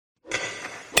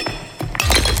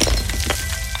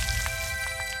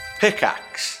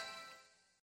Pickaxe.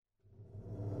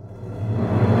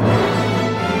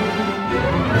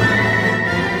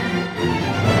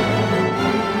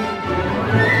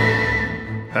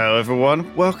 Hello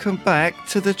everyone, welcome back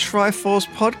to the Triforce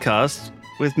podcast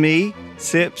with me,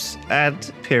 Sips,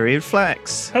 and Period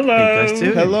Flax. Hello. How you guys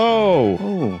doing? Hello.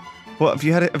 Oh, what have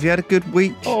you had? Have you had a good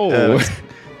week? Oh.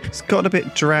 It's gotten a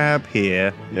bit drab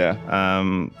here. Yeah.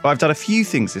 But I've done a few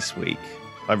things this week.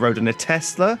 I rode in a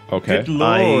Tesla. Okay. Good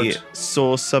Lord. I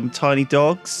saw some tiny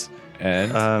dogs.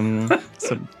 And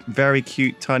Some very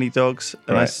cute tiny dogs.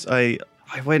 And Right.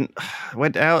 I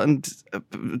went out and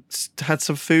had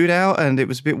some food out, and it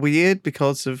was a bit weird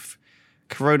because of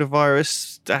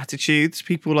coronavirus attitudes.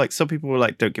 Some people were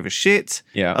like, don't give a shit.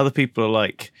 Yeah. Other people are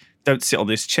like, don't sit on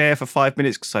this chair for 5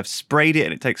 minutes because I've sprayed it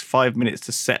and it takes 5 minutes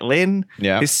to settle in.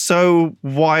 Yeah. It's so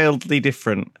wildly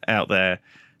different out there.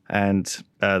 And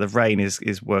the rain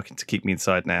is working to keep me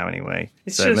inside now anyway.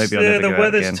 It's so just maybe I'll never the go out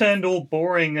weather's again. turned all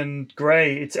boring and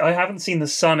grey. I haven't seen the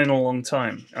sun in a long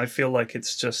time. I feel like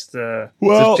it's just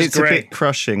Well, It's a grey. bit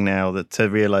crushing now to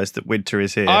realise that winter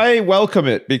is here. I welcome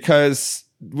it because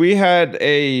we had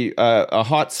a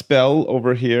hot spell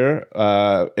over here.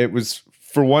 It was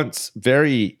for once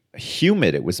very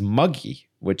humid. It was muggy,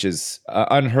 which is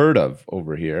unheard of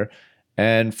over here.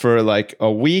 And for like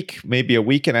a week, maybe a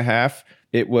week and a half,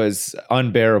 it was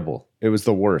unbearable. It was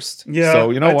the worst. Yeah,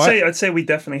 So you know what? I'd say we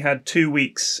definitely had 2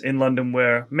 weeks in London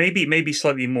where maybe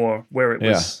slightly more where it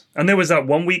was. And there was that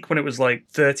 1 week when it was like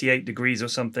 38 degrees or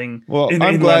something. Well, in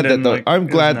I'm glad London, that it was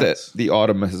that nuts. the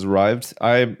autumn has arrived.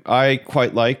 I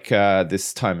quite like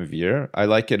this time of year. I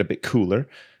like it a bit cooler.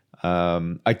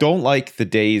 I don't like the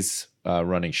days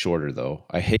running shorter though.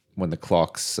 I hate when the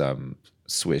clocks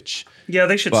switch. Yeah,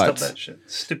 they should but- stop that shit.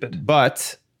 Stupid.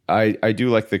 But I do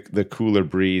like the cooler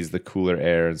breeze, the cooler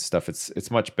air and stuff.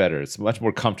 It's much better. It's much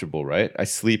more comfortable, right? I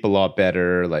sleep a lot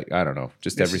better. Like I don't know,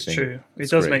 just This everything. is true. It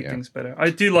It's does great, make yeah. things better. I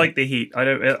do like the heat.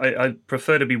 I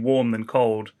prefer to be warm than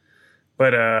cold.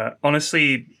 But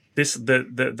honestly,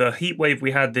 the heat wave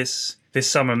we had this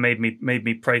summer made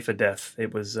me pray for death.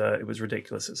 It was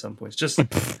ridiculous at some points. Just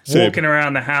walking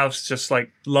around the house, just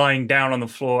like lying down on the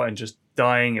floor and just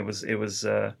dying. It was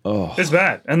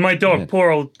bad. And my dog, Man.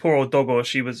 poor old Doggo,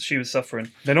 she was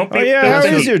suffering. They're not. Oh yeah, how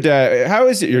is your dad? How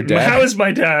is it your dad? How is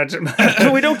my dad?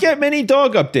 We don't get many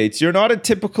dog updates. You're not a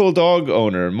typical dog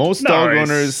owner. Most No, dog it's-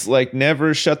 owners like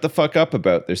never shut the fuck up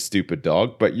about their stupid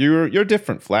dog. But you're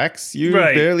different, Flax. You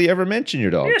Right. barely ever mention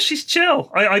your dog. Yeah, she's chill.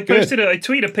 I posted I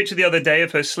tweeted a picture the other day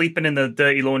of her sleeping in the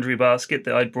dirty laundry basket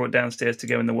that I'd brought downstairs to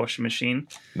go in the washing machine.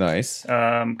 Nice.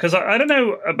 Because I don't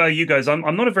know about you guys. I'm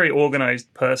not a very organized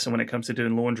person when it comes to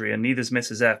doing laundry, and neither's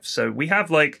Mrs. F. So we have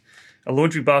like a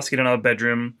laundry basket in our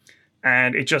bedroom,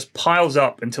 and it just piles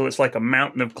up until it's like a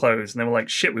mountain of clothes. And then we're like,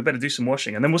 shit, we better do some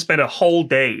washing. And then we'll spend a whole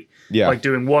day like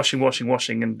doing washing,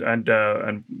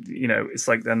 and you know, it's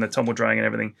like then the tumble drying and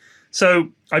everything. So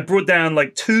I brought down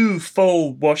like 2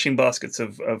 full washing baskets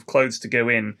of clothes to go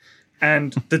in,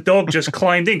 and the dog just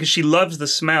climbed in because she loves the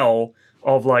smell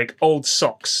of like old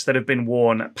socks that have been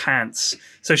worn, pants.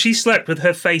 So she slept with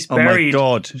her face buried, oh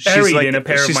my god, buried in a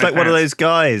pair of she's my like one of pants. those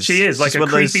guys. She is, like She's a one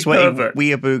of those creepy sweaty pervert.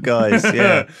 weeaboo guys.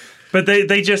 Yeah. But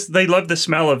they love the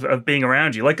smell of being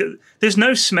around you. Like there's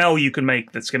no smell you can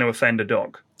make that's going to offend a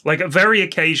dog. Like very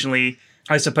occasionally,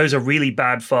 I suppose a really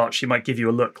bad fart, she might give you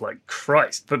a look like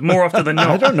Christ. But more often than I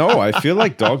not, don't know. I feel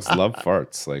like dogs love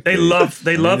farts. Like they love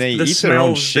they the eat their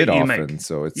own smells shit that you often. make.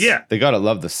 So it's Yeah. they gotta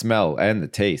love the smell and the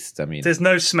taste. I mean, There's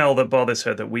no smell that bothers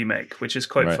her that we make, which is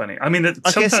quite Right. funny. I mean, I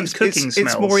guess sometimes cooking smells.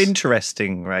 it's more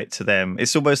interesting, right, to them.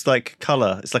 It's almost like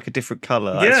colour. It's like a different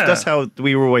colour. Yeah. That's how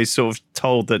we were always sort of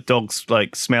told that dogs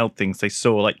like smelled things. They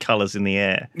saw like colours in the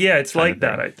air. Yeah, it's like of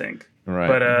that, thing. I think.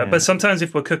 right. But sometimes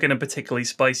if we're cooking a particularly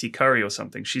spicy curry or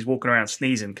something, she's walking around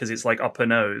sneezing because it's like up her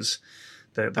nose.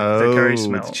 The curry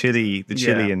smell. the chili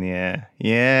Yeah. in the air.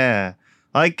 Yeah.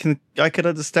 I can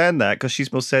understand that because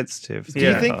she's more sensitive. Do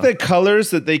you think the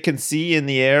colors that they can see in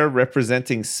the air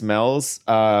representing smells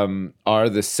are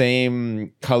the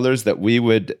same colors that we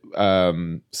would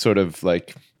sort of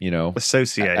like, you know,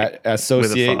 associate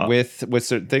associate with with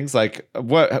certain things? Like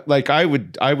what? Like I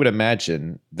would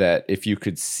imagine that if you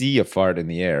could see a fart in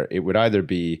the air, it would either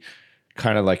be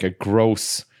kind of like a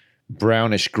gross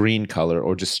brownish green color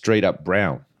or just straight up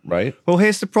brown. Right. Well,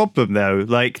 here's the problem, though.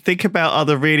 Like, think about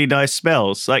other really nice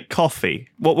smells, like coffee.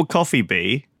 What would coffee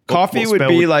be? Coffee what would smell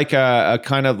be like a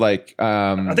kind of like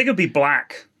I think it'd be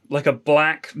black, like a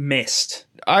black mist.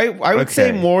 I would say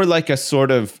Okay. more like a sort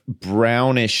of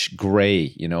brownish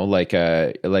gray, you know, like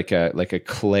a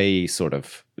clay sort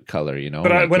of color, you know.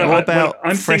 But like when a- I- What about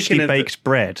I'm freshly thinking of baked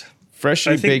bread?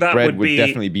 Freshly think baked that bread would would be-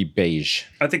 definitely be beige.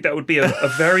 I think that would be a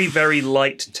very, very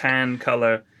light tan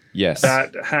color Yes.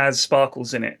 that has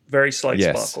sparkles in it. Very slight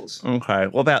Yes. sparkles. Okay.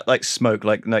 What about like smoke,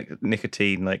 like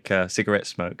nicotine, like cigarette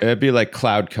smoke? It'd be like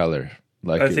cloud color.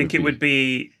 Like I think it would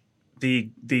be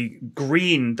the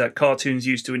green that cartoons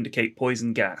use to indicate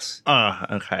poison gas.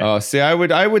 Okay. Oh, see, I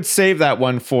would save that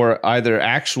one for either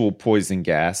actual poison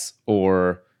gas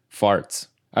or farts.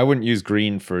 I wouldn't use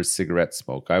green for cigarette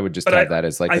smoke. I would just have that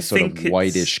as like I a sort think of it's-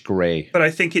 whitish gray. But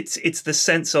I think it's the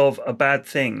sense of a bad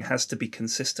thing has to be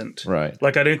consistent. Right.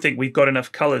 Like I don't think we've got enough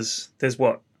colors. There's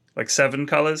what, like 7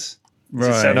 colors? Is it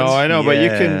Right. 7? No, I know, but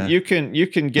Yeah. you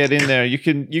can get in there. You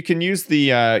can use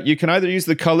the you can either use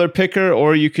the color picker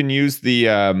or you can use the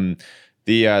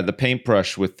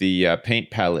paintbrush with the paint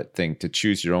palette thing to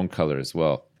choose your own color as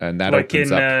well, and that like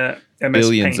opens in up MS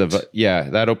billions Paint. of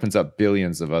that opens up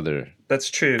billions of other. That's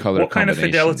true. color What kind of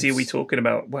fidelity are combinations. we talking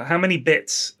about? How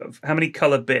many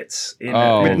color bits in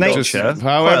Oh, in nature. Dots? Quite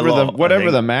a however lot, I whatever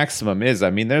think. the maximum is. I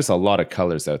mean, there's a lot of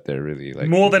colors out there, really. Like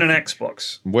More than an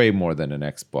Xbox. way more than an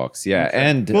Xbox. Yeah,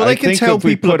 and Well, I they can think tell if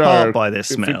we people put apart by their If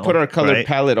we smell, put our color right?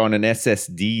 palette on an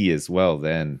SSD as well,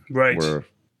 then Right. we're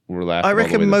laughing. I all the way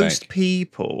reckon to the most bank.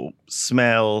 people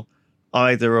smell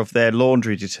either of their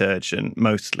laundry detergent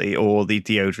mostly or the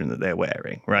deodorant that they're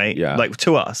wearing, right? Yeah. Like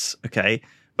to us, okay?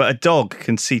 But a dog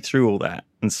can see through all that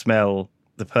and smell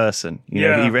the person. You know,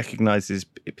 Yeah. he recognizes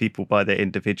people by their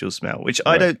individual smell, which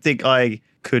I Right. don't think I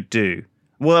could do.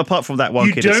 Well, apart from that one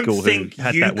You kid at don't school who think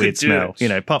had you that weird could do smell, it? you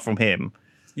know, apart from him.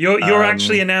 You're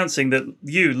actually announcing that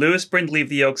Lewis Brindley of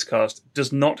the Yogscast,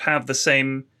 does not have the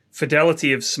same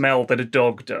fidelity of smell that a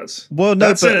dog does. Well, no,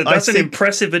 that's but an I think-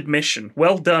 impressive admission.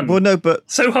 Well done. Well, no, but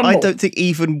So humble. I don't think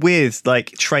even with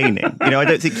like training, you know, I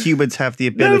don't think humans have the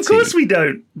ability. No, of course we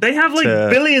don't. They have like to-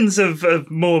 billions of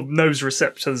more nose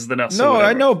receptors than us. or No, I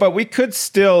whatever. know, but we could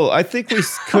still. I think we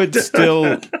could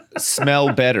still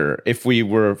smell better if we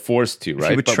were forced to,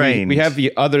 right? were But trained. we have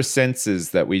the other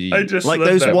senses that we. I just Like love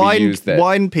those that. wine that.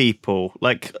 wine people,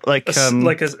 like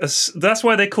that's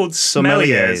why they're called Sommeliers.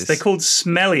 sommeliers. They're called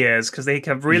sommeliers because they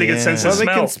have really good Yeah. sense Well, of they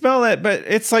smell. can smell it, but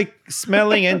it's like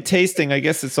smelling and tasting. I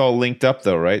guess it's all linked up,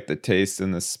 though, right? The taste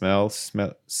and the smell.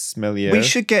 Smellier. we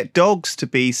should get dogs to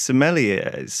be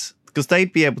sommeliers because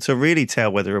they'd be able to really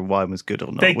tell whether a wine was good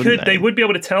or not. They wouldn't could. They would be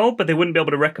able to tell, but they wouldn't be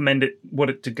able to recommend it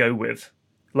to go with.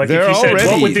 Like They're if you said, "What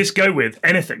already- would this go with?"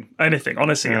 Anything.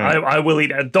 Honestly, I will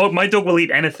eat a dog. My dog will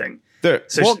eat anything. There-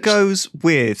 So What goes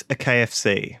with a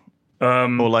KFC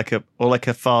or like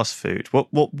a fast food? What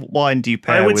wine do you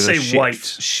pair I would with say a white.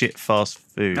 shit fast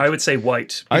food? I would say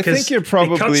white. I because think you're it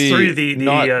cuts probably through the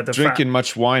not the drinking fat.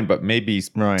 much wine, but maybe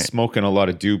Right. smoking a lot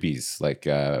of doobies. Like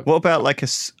What about like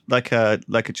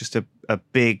just a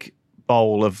big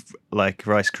bowl of like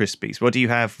Rice Krispies?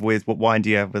 What wine do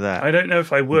you have with that? I don't know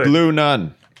if I would. Blue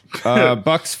Nun,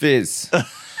 Bucks Fizz.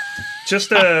 Just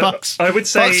Bucks, I would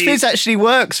say Bucks Fizz actually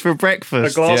works for a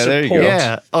breakfast. glass Yeah, there of you port. go.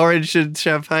 Yeah, orange and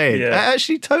champagne. Yeah. That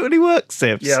actually totally works,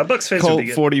 Sips. Yeah, a Bucks Fizz would Colt be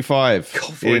good. 45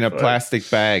 Colt in a 45. plastic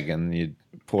bag, and you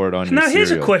pour it on your Now here's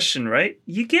a cereal. question, right?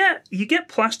 You get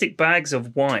plastic bags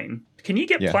of wine. Can you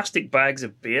get Yeah. plastic bags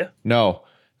of beer? No.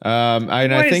 And Why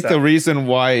I is think that? the reason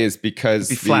why is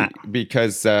because It'd be flat.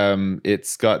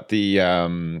 it's got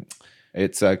the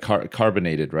it's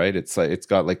carbonated, right? It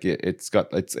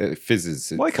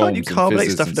fizzes. It Why can't you foams and carbonate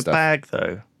fizzes stuff and in a bag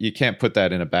though? You can't put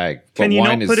that in a bag. Can But you not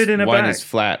wine put it in a wine bag? is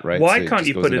flat, right? Why it can't just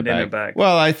you goes put it in a bag?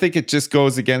 Well, I think it just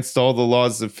goes against all the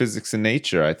laws of physics and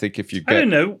nature. I think if you I get don't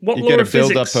know. What you law get a of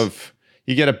physics? buildup of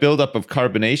you get a buildup of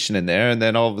carbonation in there, and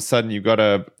then all of a sudden you've got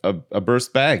a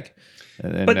burst bag.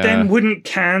 And then, But then wouldn't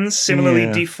cans similarly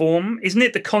Yeah. deform? Isn't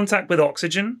it the contact with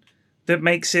oxygen that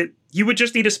makes it? You would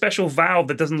just need a special valve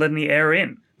that doesn't let any air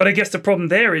in. But I guess the problem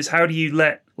there is how do you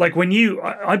let, like when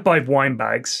I'd buy wine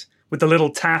bags with the little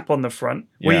tap on the front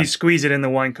where Yeah. you squeeze it and the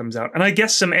wine comes out. And I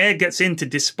guess some air gets in to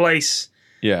displace,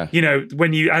 yeah.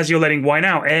 as you're letting wine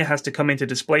out, air has to come in to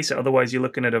displace it. Otherwise you're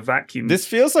looking at a vacuum. This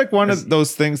feels like one of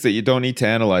those things that you don't need to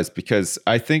analyze, because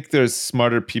I think there's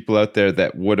smarter people out there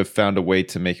that would have found a way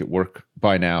to make it work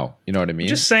by now. You know what I mean?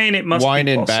 Just saying it must Wine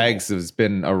be in possible. bags has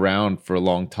been around for a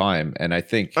long time, and I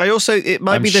think It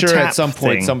might I'm be the sure tap at some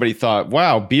point thing. somebody thought,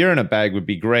 "Wow, beer in a bag would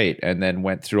be great," and then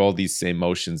went through all these same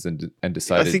motions and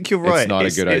decided I think you're right. it's not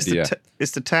a good idea.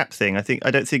 It's the tap thing.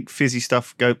 I don't think fizzy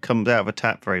stuff comes out of a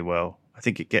tap very well. I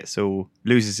think it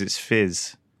loses its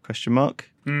fizz. Question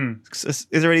mark. Is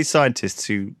there any scientists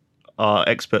who are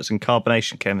experts in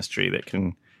carbonation chemistry that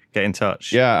can get in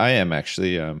touch. Yeah, I am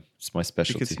actually. It's my Be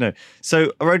specialty. good to know.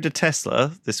 So I rode a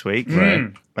Tesla this week.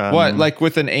 Right. What, like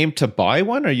with an aim to buy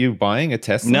one? Are you buying a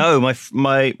Tesla? No, my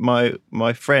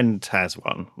friend has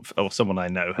one, or someone I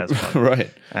know has one.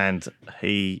 Right. And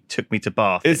he took me to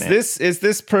Bath. Is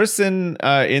this person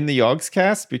in the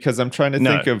Yogscast? Because I'm trying to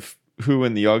think of who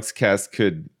in the Yogscast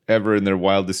could ever in their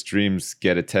wildest dreams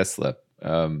get a Tesla.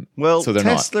 Well, so they're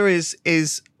Tesla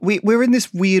not. we're in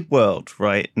this weird world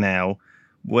right now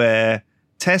where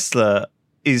Tesla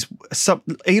is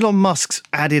Elon Musk's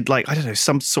added like, I don't know,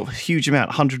 some sort of huge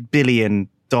amount, $100 billion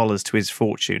to his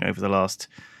fortune over the last.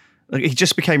 Like, he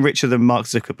just became richer than Mark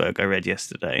Zuckerberg, I read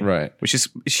yesterday. Right. Which is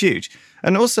huge.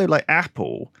 And also, like,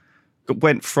 Apple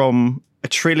went from $1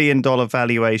 trillion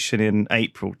valuation in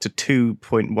April to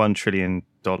 $2.1 trillion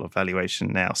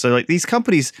valuation now. So, like, these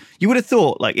companies, you would have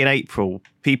thought, like, in April,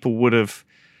 people would have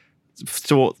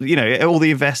thought, you know, all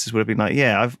the investors would have been like,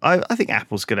 yeah, I think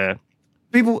Apple's going to.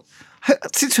 People.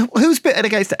 Who's betting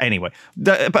against it anyway?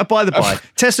 But by the by,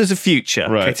 Tesla's a future.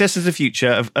 Right. Okay? Tesla's a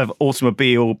future of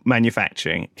automobile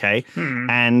manufacturing. Okay,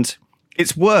 and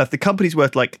it's worth, the company's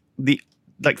worth like the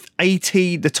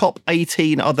top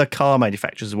 18 other car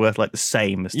manufacturers are worth like the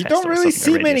same as You Tesla. don't really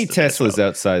see many Teslas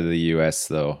outside of the US,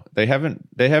 though. They haven't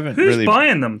Who's really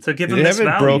buying them to give them They this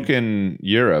haven't value? broken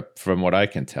Europe, from what I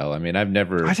can tell. I mean, I've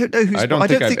never. I don't know who's. I don't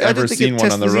think I've ever seen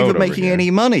one on the Tesla's road even over making here. any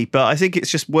money, but I think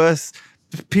it's just worth.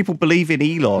 People believe in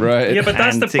Elon, Right? Yeah, but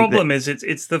that's and the think problem. Is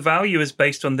it's the value is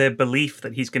based on their belief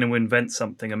that he's going to invent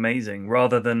something amazing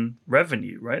rather than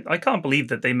revenue, right? I can't believe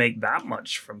that they make that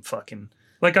much from fucking.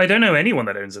 Like, I don't know anyone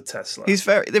that owns a Tesla.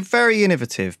 They're very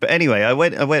innovative. But anyway, I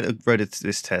went and rode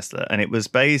this Tesla, and it was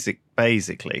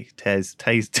basically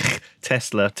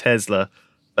Tesla.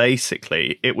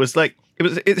 Basically, it was like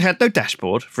it had no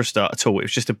dashboard for a start at all. It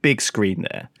was just a big screen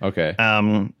there. Okay.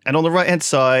 And on the right hand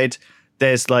side,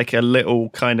 there's like a little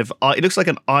kind of, it looks like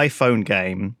an iPhone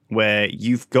game where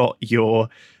you've got your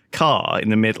car in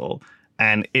the middle,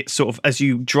 and it sort of, as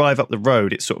you drive up the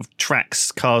road, it sort of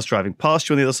tracks cars driving past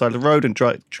you on the other side of the road, and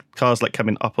cars like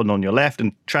coming up and on your left,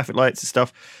 and traffic lights and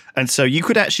stuff. And so you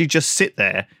could actually just sit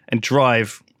there and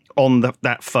drive on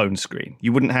that phone screen.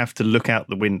 You wouldn't have to look out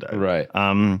the window, Right.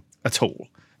 At all,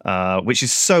 which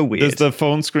is so weird. Does the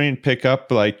phone screen pick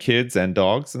up like kids and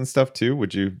dogs and stuff too?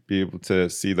 Would you be able to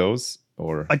see those?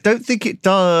 Or I don't think it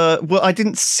does. Well, I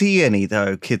didn't see any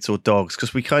though, kids or dogs,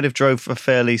 because we kind of drove a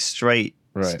fairly straight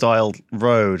styled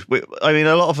road. I mean,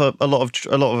 a lot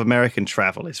of American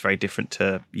travel is very different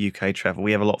to UK travel.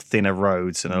 We have a lot thinner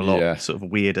roads and a lot sort of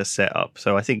weirder setup.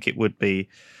 So I think it would be.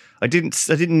 I didn't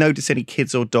notice any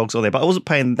kids or dogs on there, but I wasn't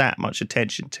paying that much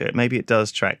attention to it. Maybe it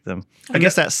does track them. I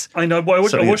guess that's. I know. Well, I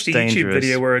watched a YouTube dangerous.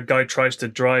 video where a guy tries to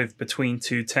drive between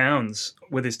two towns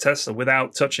with his Tesla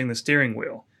without touching the steering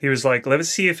wheel. He was like, "Let's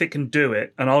see if it can do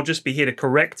it, and I'll just be here to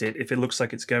correct it if it looks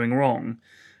like it's going wrong."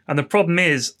 And the problem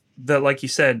is that, like you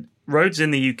said, roads in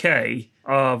the UK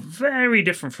are very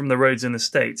different from the roads in the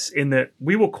States, in that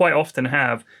we will quite often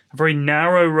have a very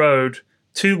narrow road,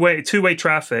 two-way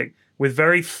traffic, with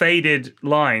very faded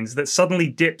lines that suddenly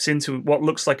dips into what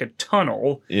looks like a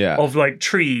tunnel of like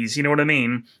trees. You know what I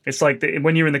mean? It's like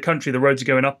when you're in the country, the roads are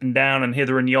going up and down and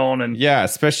hither and yon. And yeah,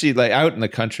 especially like out in the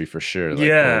country for sure.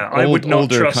 Like I would not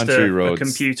trust a roads.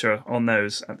 computer on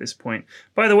those at this point.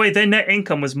 By the way, their net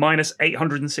income was minus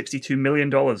 $862 million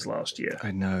last year.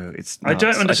 I know, it's nuts. I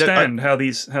don't understand how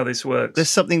this works. There's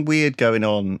something weird going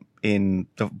on in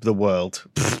the world.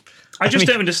 I just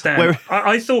don't understand.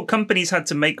 I thought companies had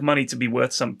to make money to be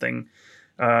worth something,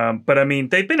 but I mean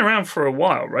they've been around for a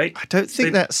while, right? I don't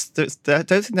think that's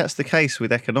the case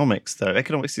with economics, though.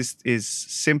 Economics is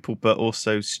simple, but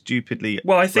also stupidly.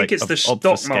 Well, I think it's the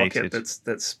stock market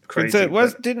that's crazy.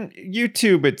 Didn't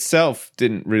YouTube itself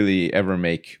didn't really ever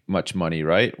make much money,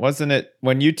 right? Wasn't it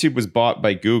when YouTube was bought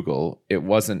by Google? It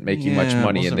wasn't making much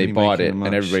money, and they bought it,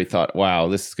 and everybody thought, "Wow,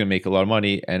 this is going to make a lot of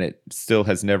money," and it still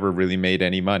has never really made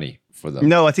any money. For them.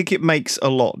 No, I think it makes a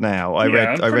lot now. I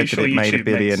read that it made $1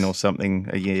 billion or something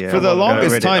a year. For the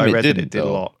longest time, it did a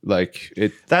lot.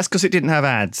 That's because it didn't have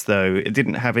ads, though. It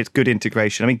didn't have its good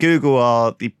integration. I mean, Google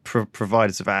are the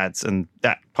providers of ads, and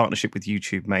that partnership with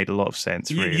YouTube made a lot of sense.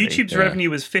 Really, YouTube's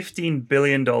revenue was $15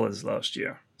 billion last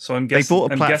year. So I'm guessing they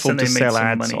bought a platform to sell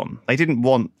ads money on. They didn't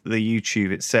want the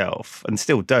YouTube itself, and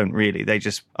still don't really. They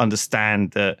just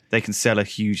understand that they can sell a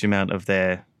huge amount of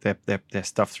their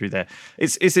stuff through there.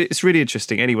 It's really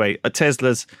interesting. Anyway,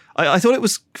 Tesla's. I thought it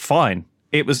was fine.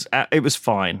 It was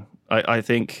fine. I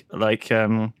think like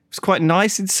it's quite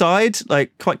nice inside,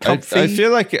 like quite comfy. I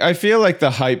feel like the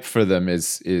hype for them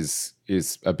is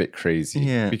is a bit crazy.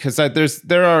 Yeah. Because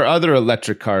there are other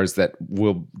electric cars that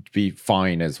will be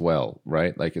fine as well,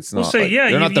 right? Like it's not. Also, like, yeah,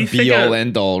 they're not the be all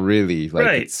end all, really. Like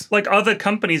right. It's, like other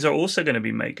companies are also going to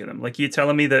be making them. Like you're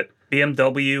telling me that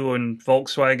BMW and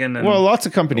Volkswagen and lots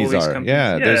of companies are. companies.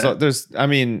 Yeah. There's. I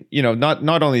mean,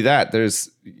 not only that.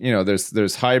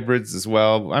 There's hybrids as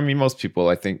well. I mean, most people,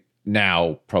 I think,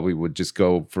 now probably would just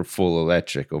go for full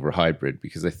electric over hybrid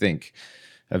because I think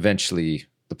eventually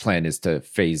the plan is to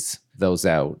phase those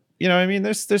out. You know what I mean?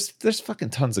 There's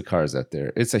fucking tons of cars out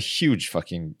there. It's a huge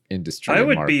fucking industry. I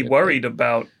would be worried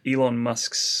about Elon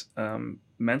Musk's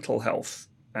mental health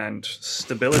and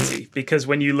stability because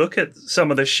when you look at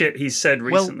some of the shit he's said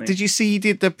recently. Well, did you see he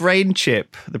did the brain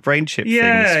chip?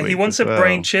 Yeah, thing he wants a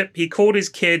brain chip. He called his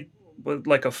kid with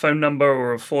like a phone number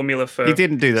or a formula for. He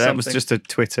didn't do that. Something. That was just a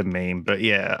Twitter meme. But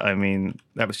yeah, I mean,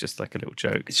 that was just like a little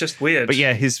joke. It's just weird. But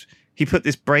yeah, he put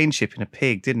this brain chip in a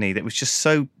pig, didn't he? That was just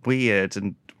so weird.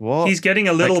 And what? He's getting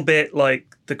a little bit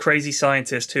like the crazy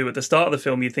scientist who, at the start of the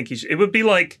film, you think it would be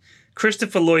like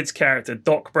Christopher Lloyd's character,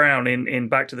 Doc Brown in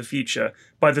Back to the Future.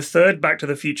 By the third Back to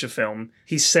the Future film,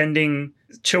 he's sending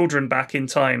children back in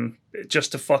time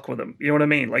just to fuck with them. You know what I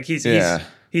mean? Like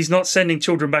he's not sending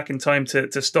children back in time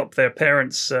to stop their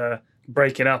parents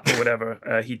breaking up or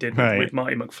whatever he did with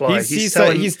Marty McFly.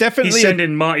 He's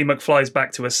sending Marty McFly's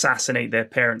back to assassinate their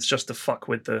parents just to fuck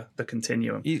with the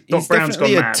continuum. He's Brown's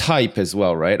definitely gone a mad. type as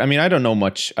well, right? I mean, I don't know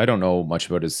much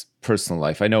about his personal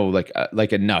life. I know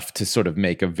like enough to sort of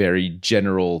make a very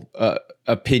general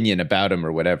opinion about him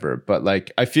or whatever. But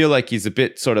like, I feel like he's a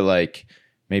bit sort of like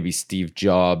maybe Steve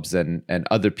Jobs and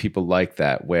other people like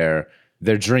that, where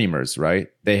they're dreamers, right?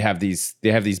 They have these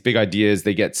big ideas.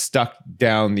 They get stuck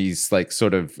down these like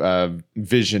sort of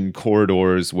vision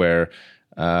corridors where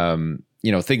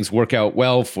things work out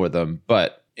well for them,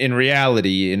 but in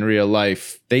reality, in real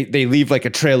life, they leave like a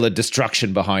trail of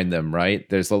destruction behind them, right?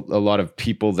 There's a lot of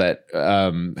people that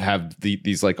have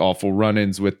these like awful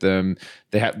run-ins with them.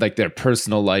 They have like their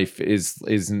personal life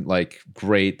isn't like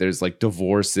great. There's like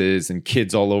divorces and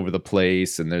kids all over the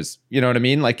place, and there's, you know what I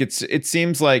mean? Like it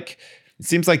seems like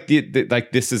like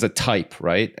this is a type,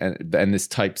 right? And this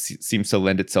type seems to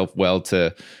lend itself well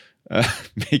to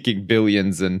making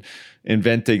billions and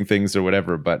inventing things or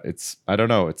whatever. But I don't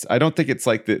know. I don't think it's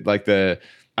like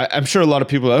I'm sure a lot of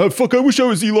people are like, oh fuck, I wish I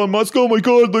was Elon Musk. Oh my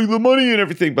god, like the money and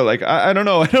everything. But like I don't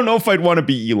know. I don't know if I'd want to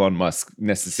be Elon Musk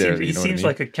necessarily. He seems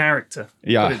like a character.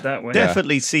 Yeah, put it that way.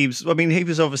 Definitely seems. I mean, he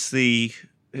was obviously.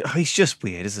 He's just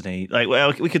weird, isn't he? Like,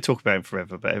 well, we could talk about him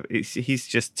forever, but he's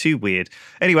just too weird.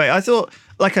 Anyway, I thought,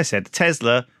 like I said,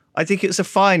 Tesla. I think it's a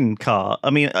fine car. I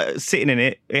mean, sitting in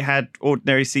it, it had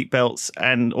ordinary seatbelts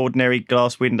and ordinary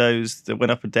glass windows that went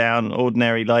up and down.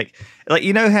 Ordinary, like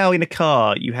you know how in a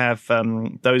car you have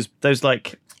those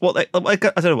like I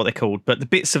don't know what they're called, but the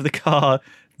bits of the car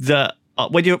that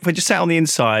when you sat on the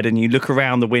inside and you look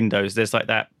around the windows, there's like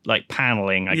that like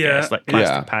paneling, I guess, like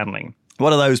plastic paneling.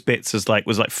 One of those bits was like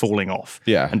falling off,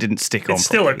 and didn't stick on. It's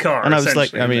still a car, and I was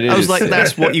like, I was like,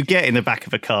 that's what you get in the back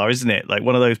of a car, isn't it? Like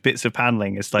one of those bits of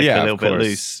paneling is like a little bit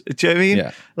loose. Do you know what I mean?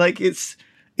 Yeah. Like it's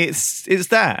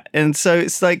that, and so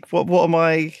it's like, what am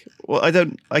I? Well,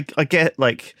 I get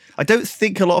like, I don't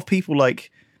think a lot of people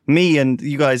like me and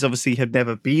you guys obviously have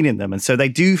never been in them, and so they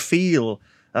do feel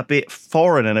a bit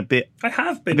foreign and a bit. I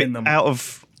have been in them. Out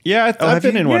of. Yeah, I've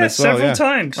been in one as well. Several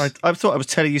times. I thought I was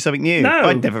telling you something new. No.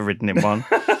 I'd never ridden in one.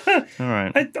 All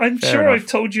right. I'm sure enough. I've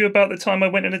told you about the time I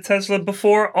went in a Tesla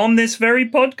before on this very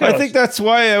podcast. I think that's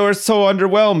why we're so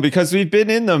underwhelmed, because we've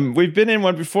been in them. We've been in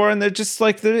one before, and they're just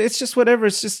like it's just whatever.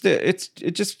 It's just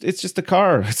a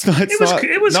car. It's not.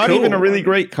 It was not cool. even a really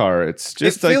great car. It's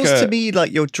just it feels to me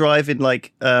like you're driving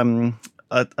like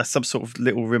some sort of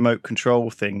little remote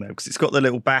control thing though, because it's got the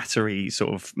little battery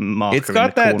sort of marker. It's got in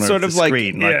the that corner sort of of the like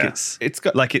screen. it's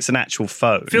got like it's an actual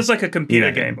phone. Feels like a computer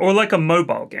game or like a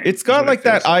mobile game. It's got like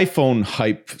that iPhone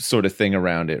hype sort of thing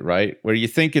around it, right? Where you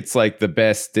think it's like the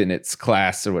best in its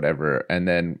class or whatever, and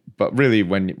then but really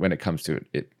when it comes to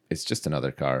it's just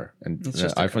another car, and the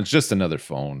iPhone's just another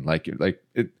phone. Like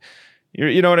it.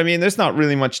 You know what I mean? There's not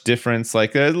really much difference.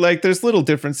 Like there's little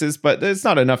differences, but it's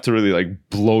not enough to really like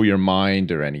blow your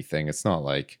mind or anything. It's not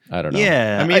like, I don't know.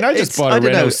 Yeah, I mean, I just bought a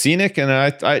Renault Scenic, and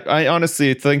I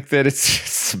honestly think that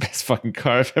it's the best fucking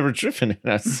car I've ever driven in.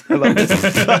 I love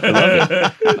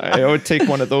it. I would take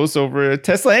one of those over a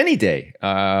Tesla any day.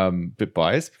 Bit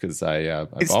biased because I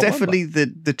it's bought definitely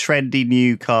the trendy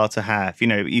new car to have. You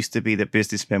know, it used to be that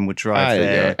businessmen would drive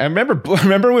there. Yeah. I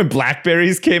remember when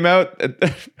Blackberries came out.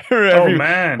 Oh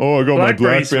man! Oh, I got my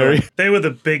BlackBerry. They were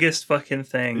the biggest fucking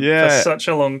thing for such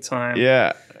a long time.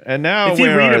 Yeah, And now if you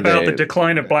where read are about they? the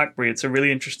decline of BlackBerry, it's a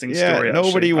really interesting Yeah, story.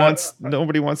 nobody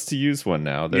actually. wants to use one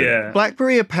now. Yeah.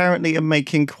 BlackBerry apparently are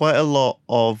making quite a lot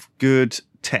of good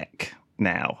tech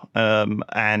now.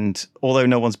 And although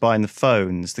no one's buying the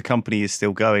phones, the company is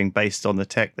still going based on the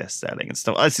tech they're selling and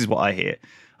stuff. This is what I hear.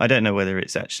 I don't know whether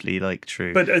it's actually like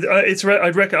true. But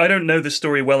I'd reckon I don't know the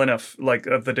story well enough, like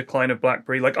of the decline of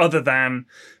BlackBerry. Like other than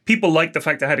people liked the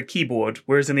fact I had a keyboard,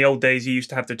 whereas in the old days you used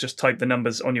to have to just type the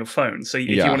numbers on your phone. So if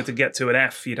you wanted to get to an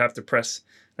F, you'd have to press.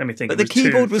 Let me think. But the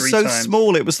keyboard was so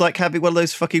small; it was like having one of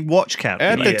those fucking watch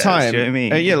calculators. At the time, you know what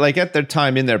I mean? like at their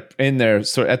time in their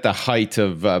sort at the height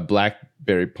of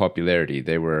BlackBerry popularity,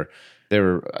 they were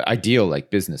ideal like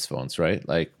business phones, right?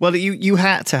 Like, well, you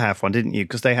had to have one, didn't you?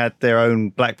 Because they had their own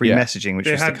BlackBerry messaging, which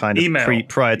was the kind of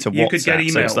prior to WhatsApp. You could get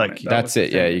email. So it's like that's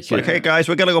it. Yeah, you could. Like, hey guys,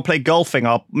 we're gonna go play golfing.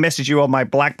 I'll message you on my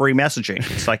BlackBerry messaging.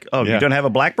 It's like, oh, you don't have a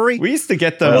BlackBerry? We used to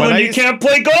get them. Well, then you can't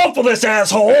play golf with this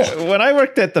asshole. When I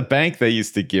worked at the bank, they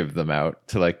used to give them out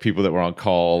to like people that were on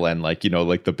call and like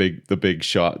like the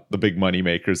big money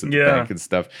makers at the bank and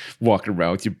stuff, walking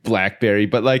around with your BlackBerry.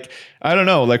 But like, I don't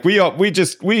know, like we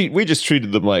just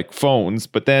treated them like phones,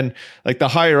 but then like the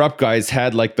higher up guys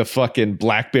had like the fucking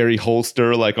BlackBerry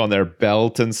holster like on their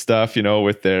belt and stuff,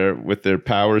 with their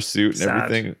power suit and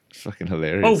everything. Fucking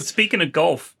hilarious. Oh, speaking of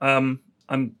golf, I'm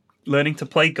learning to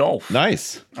play golf.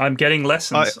 Nice. I'm getting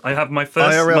lessons. I have my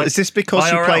first IRL. Is this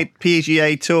because you played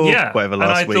PGA Tour whatever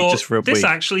last week, just for a week? This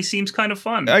actually seems kind of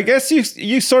fun. I guess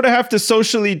you sort of have to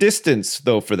socially distance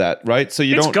though for that, right? So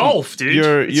it's golf, dude.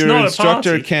 Your not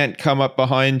instructor can't come up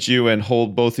behind you and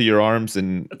hold both of your arms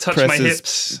and touch press my his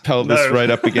hips. pelvis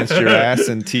right up against your ass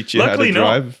and teach you how to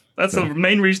drive. Not. That's the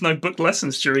main reason I booked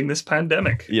lessons during this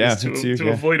pandemic. Yeah, to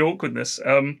avoid awkwardness.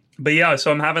 But yeah,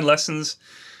 so I'm having lessons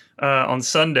on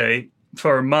Sunday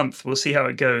for a month. We'll see how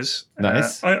it goes.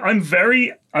 Nice. I'm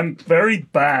very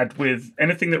bad with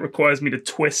anything that requires me to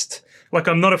twist. Like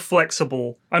I'm not a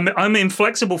flexible. I'm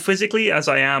inflexible physically as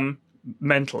I am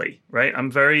mentally. Right. I'm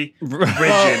very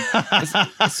rigid.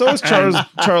 So is Charles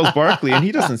Barkley, and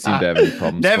he doesn't seem to have any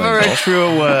problems. Never a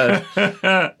truer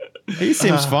word. He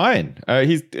seems fine.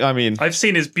 I've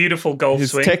seen his beautiful golf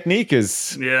swing. His technique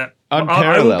is I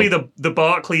unparalleled. will be the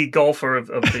Barkley golfer of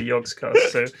the Yogscast,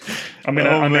 so I'm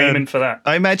aiming for that.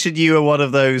 I imagine you are one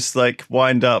of those like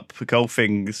wind up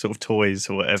golfing sort of toys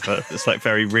or whatever. It's like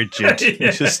very rigid.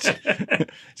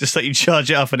 just like you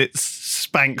charge it up and it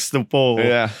spanks the ball.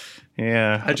 Yeah.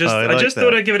 I just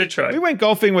thought I'd give it a try. We went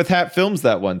golfing with Hat Films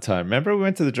that one time. Remember, we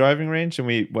went to the driving range and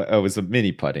it was a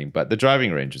mini putting, but the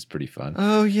driving range was pretty fun.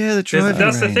 Oh yeah, the driving range.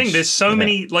 That's the thing. There's so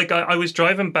many. Like I was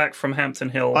driving back from Hampton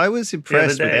Hill. I was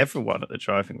impressed with everyone at the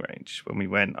driving range when we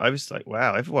went. I was like,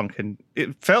 wow, everyone can.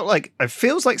 It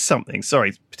feels like something.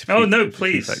 Sorry.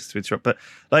 Please. To interrupt, but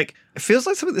like it feels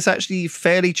like something that's actually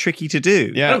fairly tricky to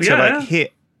do. Yeah. To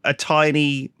hit a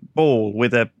tiny ball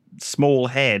with a small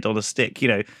head on a stick.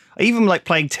 Even like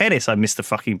playing tennis, I miss the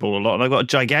fucking ball a lot, and I've got a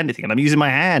gigantic thing, and I'm using my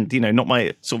hand, not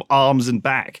my sort of arms and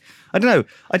back. I don't know.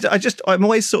 I'm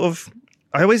always sort of.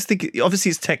 I always think, obviously,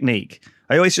 it's technique.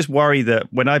 I always just worry that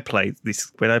when I play,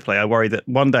 I worry that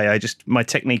one day my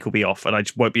technique will be off and I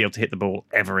just won't be able to hit the ball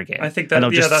ever again. I think that, and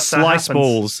I'll just slice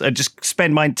balls and just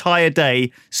spend my entire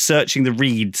day searching the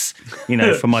reeds,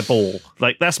 for my ball.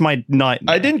 Like that's my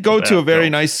nightmare. I didn't go to a very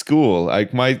nice school.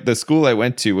 Like the school I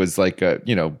went to was like a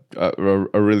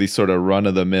really sort of run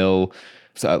of the mill.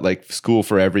 Like school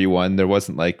for everyone. There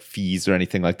wasn't like fees or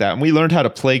anything like that. And we learned how to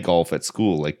play golf at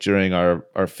school, like during our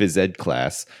phys ed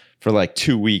class. For like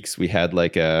 2 weeks, we had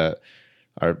like our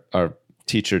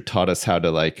teacher taught us how to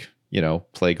like,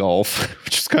 play golf,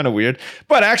 which is kind of weird,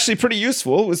 but actually pretty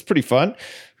useful. It was pretty fun.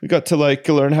 We got to like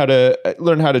learn how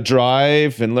to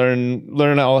drive and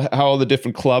learn how all the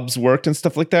different clubs worked and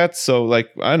stuff like that. So like,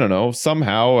 I don't know,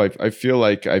 somehow I feel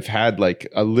like I've had like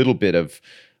a little bit of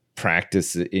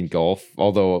practice in golf,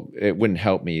 although it wouldn't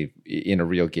help me in a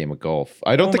real game of golf.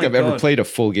 I don't think I've ever played a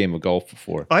full game of golf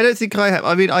before. I don't think I have.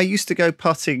 I mean, I used to go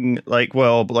putting like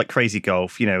crazy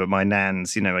golf, at my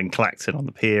nan's, in Clacton on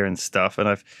the pier and stuff. And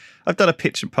I've done a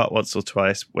pitch and putt once or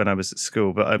twice when I was at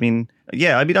school. But I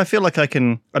feel like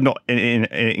I'm not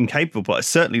incapable, but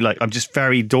certainly like I'm just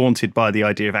very daunted by the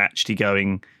idea of actually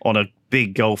going on a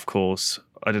big golf course.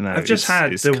 I don't know. I've just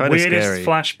had the weirdest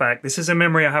flashback. This is a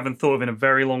memory I haven't thought of in a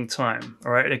very long time.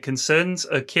 All right. It concerns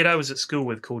a kid I was at school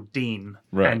with called Dean.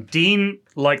 Right. And Dean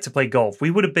liked to play golf.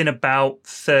 We would have been about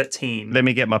 13. Let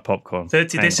me get my popcorn.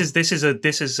 30. This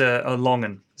is a long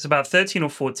one. It's about 13 or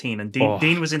 14. And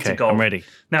Dean was into golf. I'm ready.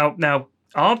 Now,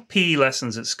 our PE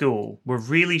lessons at school were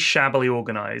really shabbily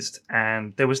organized,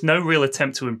 and there was no real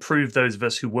attempt to improve those of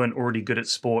us who weren't already good at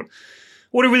sport.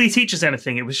 wouldn't really teach us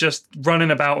anything. It was just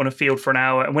running about on a field for an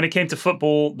hour. And when it came to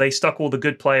football, they stuck all the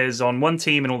good players on one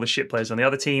team and all the shit players on the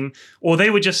other team. Or they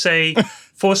would just say,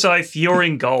 Forsyth, you're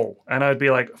in goal. And I'd be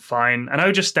like, fine. And I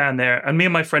would just stand there. And me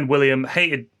and my friend William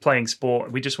hated playing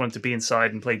sport. We just wanted to be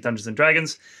inside and play Dungeons and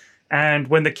Dragons. And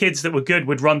when the kids that were good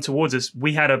would run towards us,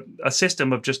 we had a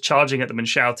system of just charging at them and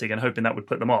shouting and hoping that would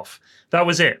put them off. That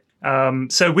was it.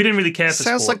 So we didn't really care for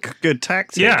Sounds sport. like a good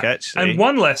tactic, Yeah. actually. And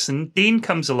one lesson, Dean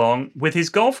comes along with his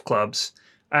golf clubs,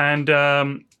 and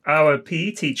our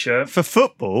PE teacher... For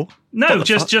football? No,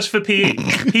 just for PE.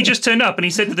 He just turned up and he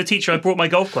said to the teacher, I brought my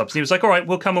golf clubs. And he was like, all right,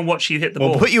 we'll come and watch you hit the ball.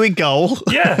 We'll put you in goal.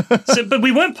 Yeah. But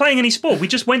we weren't playing any sport. We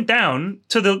just went down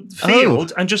to the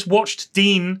field and just watched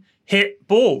Dean hit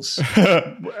balls.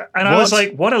 And I was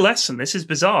like, what a lesson. This is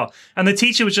bizarre. And the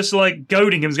teacher was just like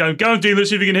goading him, going, go on, Dean, let's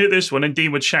see if you can hit this one. And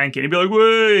Dean would shank it. He'd be like,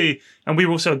 way. And we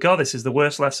were also, God, this is the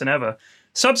worst lesson ever.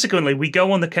 Subsequently, we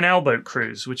go on the canal boat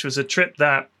cruise, which was a trip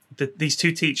that these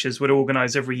two teachers would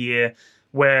organize every year,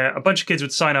 where a bunch of kids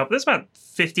would sign up. There's about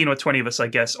 15 or 20 of us, I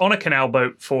guess, on a canal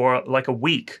boat for like a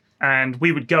week. And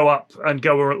we would go up and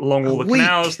go along all the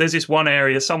canals. There's this one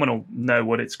area, someone will know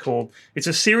what it's called. It's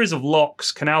a series of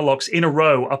locks, canal locks, in a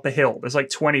row up a hill. There's like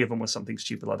 20 of them or something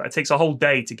stupid like that. It takes a whole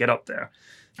day to get up there.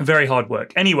 Very hard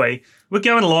work. Anyway, we're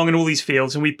going along in all these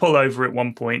fields, and we pull over at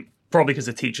one point, probably because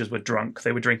the teachers were drunk.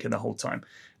 They were drinking the whole time.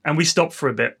 And we stop for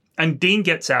a bit. And Dean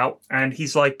gets out, and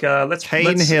he's like, let's...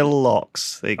 Cane Hill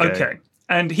Locks. There you go. Okay.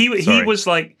 And he was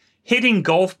like... hitting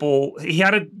golf ball.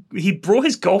 He brought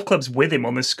his golf clubs with him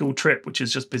on this school trip, which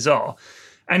is just bizarre.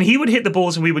 And he would hit the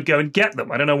balls and we would go and get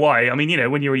them. I don't know why. I mean, you know,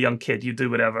 when you're a young kid, you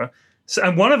do whatever. So,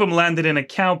 and one of them landed in a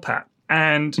cow pat.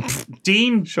 And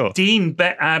Dean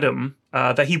bet Adam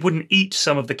that he wouldn't eat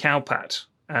some of the cow pat.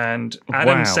 And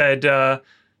Adam said,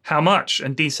 how much?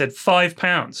 And Dean said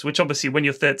 £5, which obviously when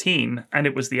you're 13 and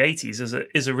it was the 80s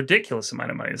is a ridiculous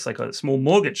amount of money. It's like a small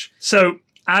mortgage. So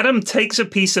Adam takes a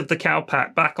piece of the cow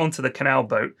pat back onto the canal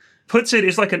boat, puts it,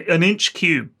 it's like an inch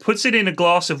cube, puts it in a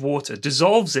glass of water,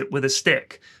 dissolves it with a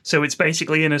stick, so it's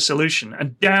basically in a solution,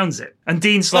 and downs it. And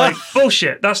Dean's like,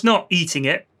 bullshit, that's not eating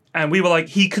it. And we were like,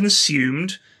 he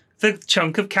consumed the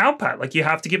chunk of cow pat. Like, you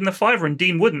have to give him the $5, and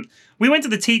Dean wouldn't. We went to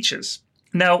the teachers.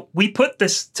 Now, we put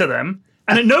this to them,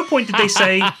 and at no point did they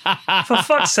say, for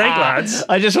fuck's sake, lads.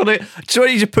 I just want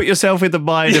you to put yourself in the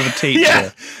mind of a teacher.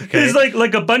 Yeah. Okay? There's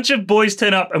like a bunch of boys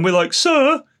turn up and we're like,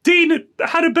 sir, Dean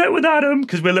had a bet with Adam,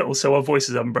 because we're little, so our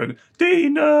voices haven't broken.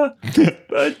 Dean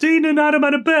and Adam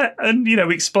had a bet. And, you know,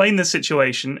 we explained the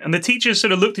situation, and the teachers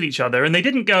sort of looked at each other and they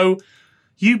didn't go,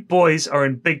 you boys are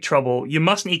in big trouble. You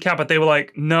mustn't eat cow. But they were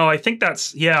like, no, I think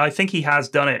he has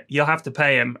done it. You'll have to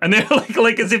pay him. And they're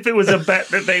like as if it was a bet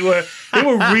that they were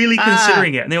really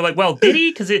considering it. And they were like, well, did he?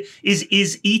 Because it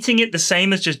is eating it the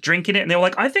same as just drinking it? And they were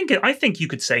like, I think you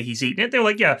could say he's eating it. They were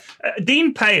like, yeah,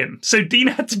 Dean, pay him. So Dean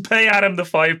had to pay Adam the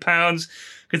 £5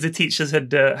 because the teachers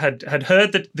had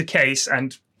heard the case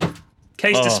and.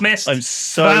 Case dismissed.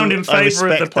 Found in favour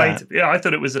of the plaintiff. Yeah, I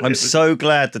thought it was. I'm so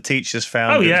glad the teachers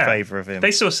found in favour of him. They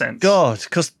saw sense. God,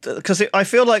 because I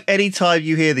feel like any time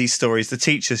you hear these stories, the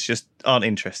teachers just aren't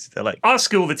interested. They're like, our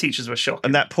school, the teachers were shocked,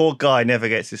 and that poor guy never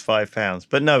gets his £5.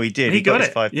 But no, he did. He got his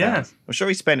 £5. Yeah, I'm sure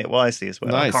he spent it wisely as well.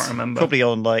 Nice. I can't remember. Probably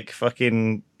on like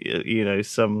fucking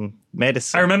some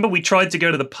medicine. I remember we tried to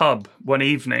go to the pub one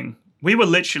evening. We were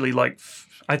literally like,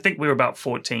 I think we were about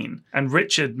 14, and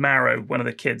Richard Marrow, one of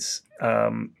the kids,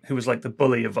 who was like the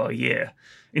bully of our year,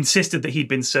 insisted that he'd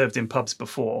been served in pubs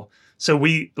before. So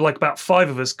we, like about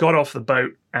 5 of us, got off the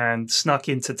boat and snuck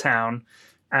into town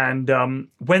and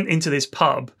went into this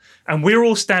pub. And we're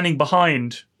all standing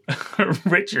behind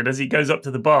Richard as he goes up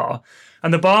to the bar.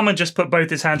 And the barman just put both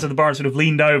his hands on the bar and sort of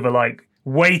leaned over, like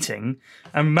waiting.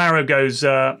 And Marrow goes,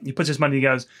 he puts his money and he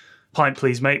goes, pint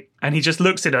please, mate. And he just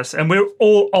looks at us, and we're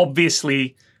all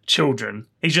obviously children.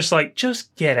 He's just like,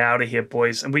 just get out of here,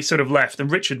 boys. And we sort of left. And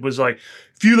Richard was like,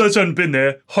 if you lads hadn't been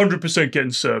there, 100%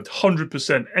 getting served,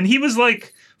 100%. And he was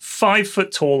like 5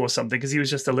 foot tall or something, because he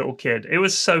was just a little kid. It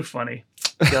was so funny.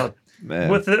 God. Man.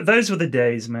 Those were the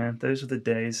days, man. Those were the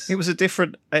days. It was a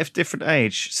different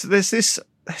age. So there's this.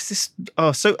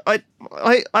 So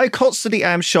I constantly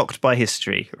am shocked by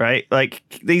history, right? Like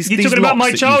these. You're talking about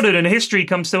my childhood, and history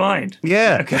comes to mind.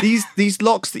 Yeah, okay. These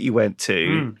locks that you went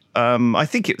to. I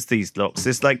think it was these locks.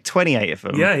 There's like 28 of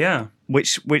them. Yeah.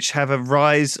 Which have a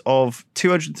rise of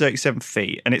 237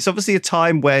 feet, and it's obviously a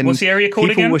time when what's the area called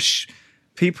people again?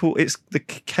 It's the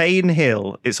Cane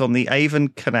Hill. It's on the Avon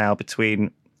Canal between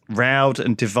Roud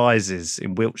and Devizes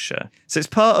in Wiltshire. So it's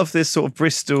part of this sort of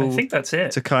Bristol I think that's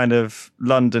it. to kind of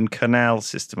London canal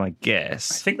system, I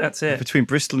guess. I think that's it. Between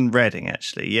Bristol and Reading,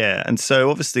 actually, yeah. And so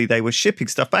obviously they were shipping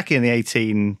stuff back in the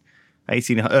early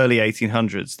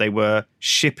 1800s. They were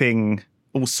shipping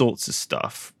all sorts of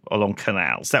stuff along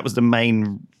canals. That was the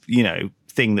main,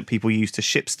 thing that people used to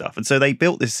ship stuff. And so they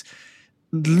built this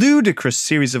ludicrous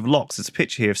series of locks. There's a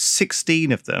picture here of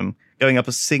 16 of them going up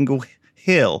a single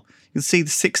hill. You can see the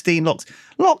 16 locks.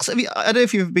 Locks, I don't know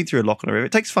if you've ever been through a lock on a river.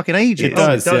 It takes fucking ages. It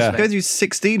does, yeah. Go through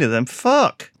 16 of them.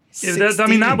 Fuck. Yeah,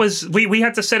 that was we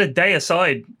had to set a day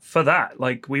aside for that.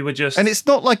 Like we were just, and it's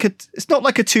not like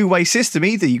a two-way system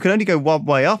either. You can only go one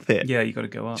way up it. yeah, you got to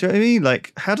go up. Do you know what I mean?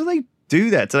 Like, how do they do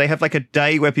that? Do they have like a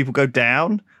day where people go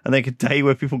down and like a day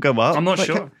where people go up? I'm not like,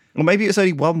 sure. Or maybe it's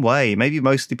only one way. Maybe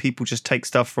mostly people just take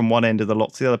stuff from one end of the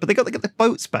lock to the other. But they got to get the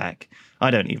boats back.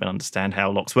 I don't even understand how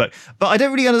locks work. But I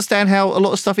don't really understand how a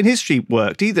lot of stuff in history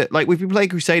worked either. Like we've been playing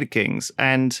Crusader Kings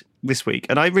and this week,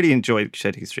 and I really enjoyed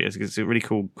Crusader Kings 3. It's a really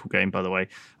cool game, by the way.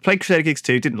 I played Crusader Kings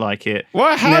 2, didn't like it.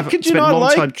 Well, how could you not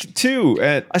like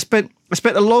 2? I spent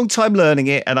a long time learning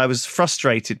it, and I was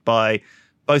frustrated by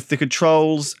both the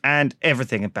controls and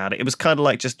everything about it. It was kind of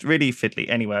like just really fiddly.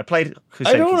 Anyway, I played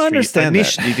Crusader Kings 3. I understand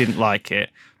initially didn't like it,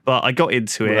 but I got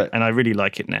into it, and I really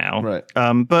like it now. Right.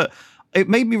 But it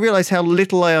made me realize how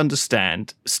little I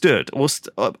understood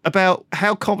about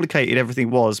how complicated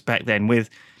everything was back then with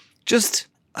just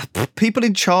people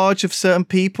in charge of certain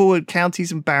people and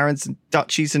counties and barons and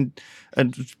duchies and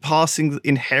passing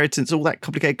inheritance, all that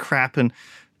complicated crap, and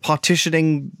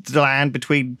partitioning the land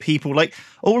between people, like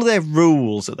all of their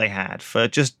rules that they had for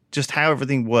just how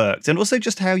everything worked, and also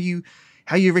just how you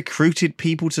recruited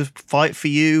people to fight for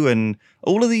you, and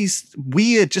all of these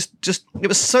weird, just it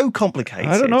was so complicated.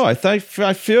 I don't know. I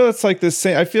feel it's like the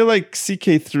same. I feel like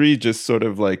CK3 just sort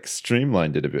of like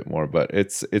streamlined it a bit more, but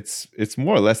it's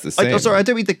more or less the same. Sorry, I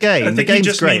don't mean the game. The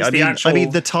game's great. I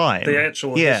mean the time. The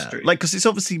actual history. Like because it's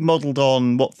obviously modelled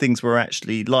on what things were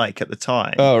actually like at the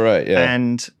time. Oh right, yeah.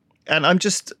 And I'm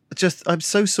just I'm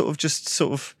so sort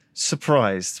of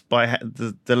surprised by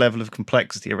the level of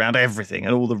complexity around everything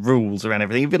and all the rules around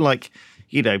everything, even like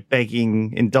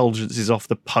begging indulgences off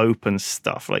the Pope and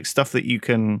stuff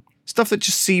that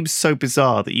just seems so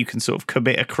bizarre that you can sort of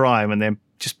commit a crime and then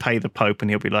just pay the Pope and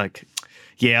he'll be like,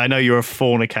 yeah, I know you're a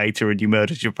fornicator and you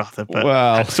murdered your brother, but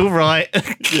that's all right.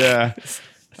 Yeah.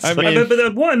 I mean,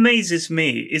 but what amazes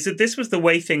me is that this was the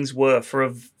way things were for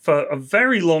a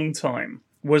very long time,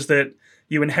 was that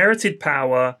you inherited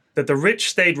power, that the rich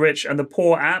stayed rich and the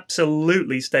poor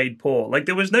absolutely stayed poor. Like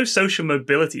there was no social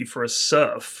mobility for a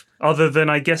serf, other than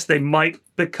I guess they might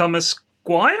become a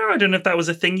squire. I don't know if that was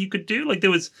a thing you could do. Like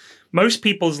most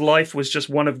people's life was just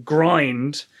one of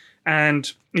grind.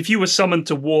 And if you were summoned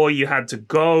to war, you had to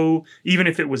go, even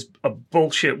if it was a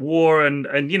bullshit war, and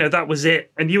that was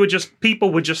it. And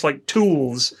people were just like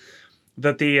tools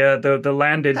that the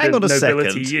landed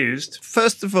nobility used.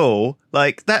 First of all,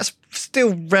 like that's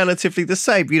still relatively the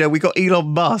same. We got Elon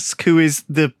Musk, who is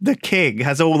the king,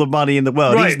 has all the money in the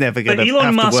world. Right. He's never going to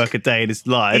have to work a day in his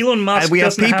life. Elon Musk, and we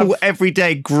have people every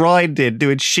day grinding,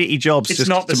 doing shitty jobs just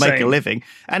to make a living.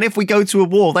 And if we go to a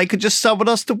war, they could just summon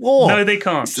us to war. No, they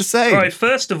can't. It's the same. Right.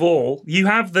 First of all, you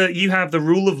have the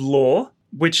rule of law,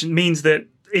 which means that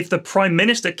if the prime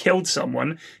minister killed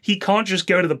someone, he can't just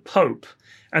go to the Pope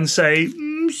and say,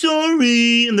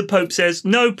 sorry. And the Pope says,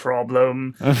 no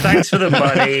problem. Thanks for the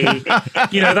money.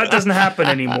 That doesn't happen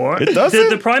anymore. It doesn't?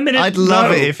 The Prime Minister... I'd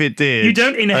love it if it did. You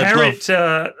don't inherit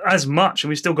as much, and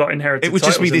we still got inherited It would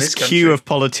just be this queue of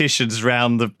politicians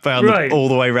all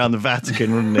the way around the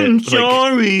Vatican, wouldn't it?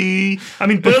 Sorry. I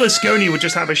mean, Berlusconi would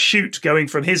just have a chute going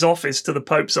from his office to the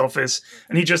Pope's office,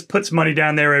 and he just puts money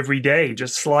down there every day,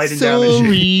 just sliding down the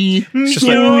chute. Just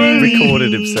like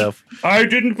recorded himself. I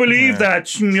didn't believe that.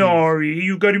 Sorry,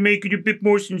 you got to make it a bit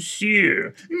more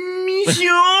sincere.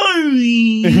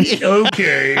 Sorry.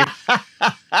 Okay.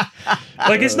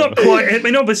 Like it's not quite. I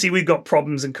mean, obviously we've got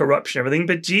problems and corruption and everything,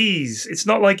 but geez, it's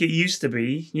not like it used to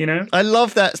be. I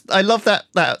love that. I love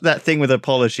that thing with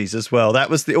apologies as well. That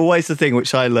was always the thing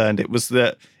which I learned. It was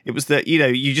that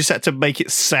you just had to make it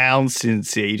sound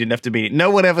sincere. You didn't have to mean it. No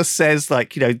one ever says no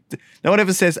one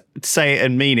ever says say it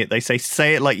and mean it. They say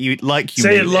it like you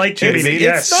say it like you mean it.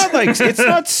 Yes. It's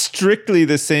not strictly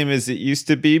the same as it used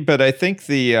to be, but I think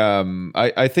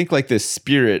I think like the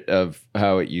spirit of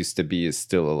how it used to be is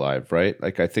still alive, right?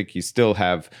 Like I think you still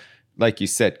have, like you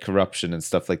said, corruption and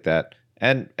stuff like that.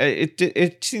 And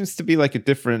it seems to be like a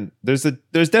different. There's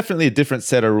definitely a different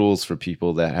set of rules for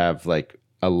people that have like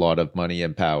a lot of money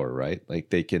and power, right?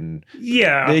 Like they can but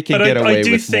get I away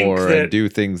do with think more that and do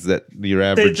things that your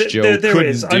average Joe there couldn't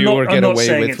is. do or I'm get not away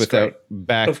saying with it's without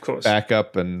great. Of course.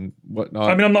 backup and whatnot.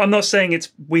 I mean, I'm not saying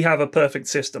we have a perfect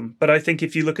system, but I think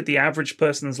if you look at the average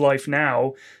person's life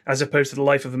now, as opposed to the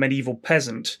life of a medieval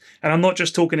peasant, and I'm not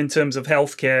just talking in terms of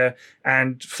healthcare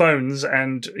and phones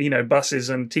and, buses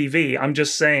and TV, I'm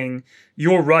just saying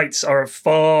your rights are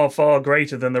far, far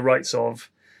greater than the rights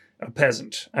of a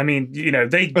peasant. I mean,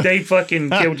 they fucking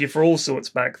killed you for all sorts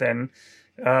back then.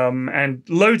 And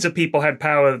loads of people had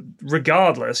power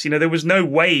regardless. There was no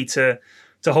way to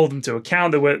hold them to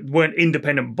account. There weren't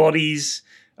independent bodies.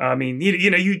 I mean,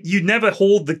 you'd never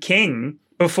hold the king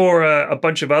before a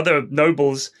bunch of other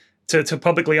nobles to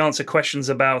publicly answer questions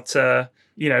about,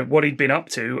 what he'd been up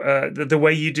to the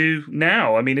way you do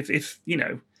now. I mean, if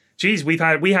geez, we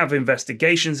have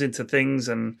investigations into things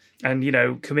and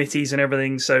committees and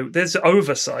everything. So there's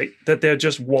oversight that there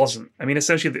just wasn't. I mean,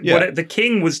 essentially, the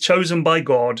king was chosen by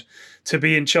God to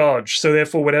be in charge. So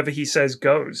therefore, whatever he says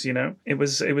goes. It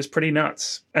was pretty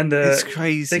nuts. And it's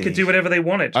crazy. They could do whatever they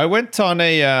wanted. I went on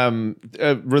a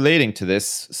relating to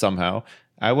this somehow.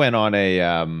 I went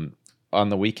on on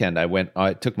the weekend.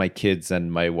 I took my kids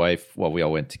and my wife. Well, we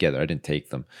all went together. I didn't take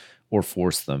them or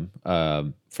force them.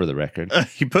 For the record,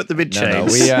 you put them in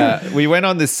chains. We went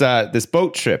on this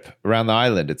boat trip around the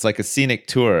island. It's like a scenic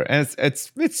tour, and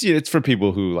it's for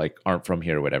people who like aren't from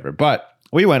here or whatever. But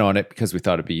we went on it because we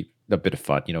thought it'd be a bit of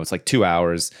fun. It's like 2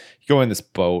 hours. You go in this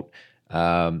boat,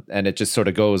 and it just sort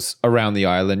of goes around the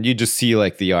island. You just see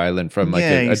like the island from like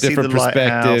a different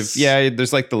perspective. Lighthouse. Yeah,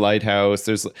 there's like the lighthouse.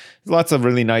 There's lots of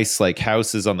really nice like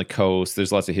houses on the coast.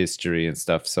 There's lots of history and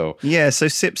stuff. So so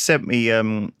Sip sent me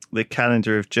the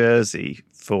calendar of Jersey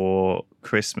for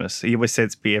Christmas. He always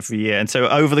said to me every year. And so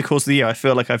over the course of the year, I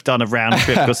feel like I've done a round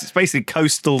trip because it's basically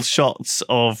coastal shots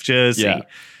of Jersey.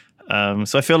 Yeah.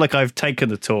 So I feel like I've taken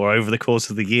the tour over the course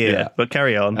of the year. Yeah. But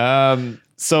carry on.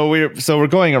 So we're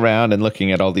going around and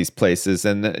looking at all these places,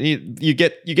 and you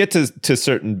get to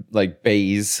certain like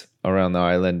bays around the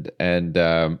island, and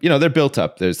they're built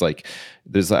up. There's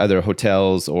either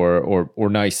hotels or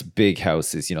nice big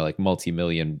houses, like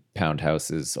multi-million-pound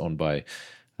houses owned by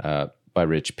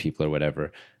rich people or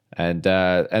whatever. And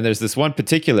there's this one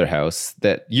particular house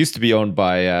that used to be owned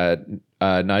by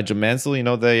Nigel Mansell,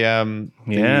 the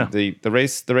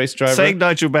race driver. Saying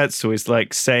Nigel Mansell is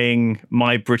like saying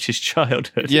my British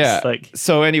childhood. Yeah. It's like,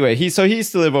 so anyway, he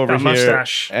used to live over here.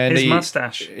 Mustache. And his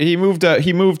mustache. He moved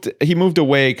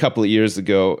away a couple of years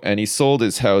ago, and he sold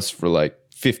his house for like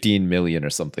 15 million or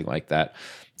something like that.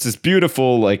 It's this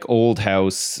beautiful like old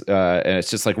house, and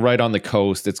it's just like right on the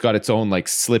coast. It's got its own like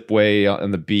slipway on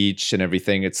the beach and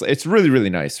everything. It's really, really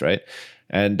nice, right?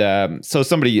 And so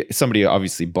somebody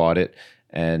obviously bought it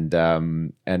and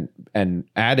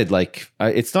added like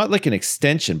it's not like an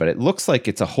extension, but it looks like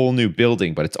it's a whole new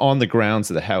building, but it's on the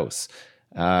grounds of the house.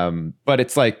 But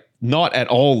it's like not at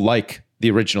all like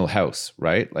the original house,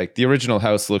 right? Like the original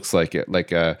house looks like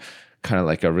a kind of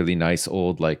like a really nice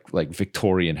old like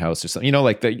Victorian house or something,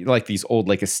 like these old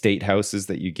like estate houses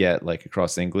that you get like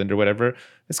across England or whatever.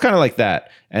 It's kind of like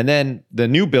that. And then the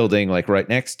new building like right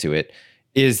next to it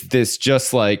is this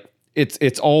just like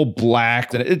it's all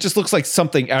black and it just looks like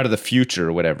something out of the future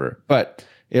or whatever, but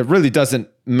it really doesn't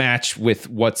match with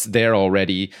what's there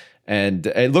already. And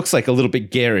it looks like a little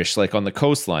bit garish, like on the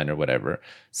coastline or whatever.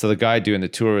 So the guy doing the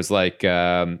tour was like,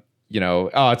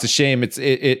 it's a shame.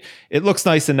 It looks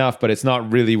nice enough, but it's not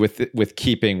really with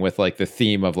keeping with like the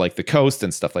theme of like the coast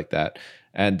and stuff like that.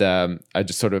 And I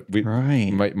just sort of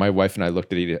my wife and I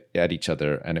looked at each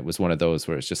other, and it was one of those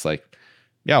where it's just like,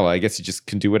 yeah, well, I guess you just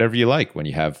can do whatever you like when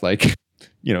you have like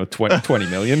 20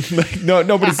 million. Like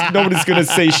nobody's gonna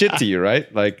say shit to you,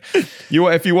 right? Like if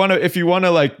you want to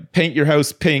like paint your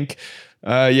house pink.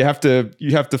 You have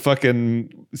to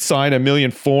fucking sign 1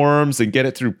 million forms and get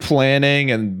it through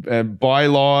planning and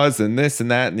bylaws and this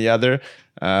and that and the other.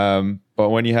 But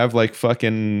when you have like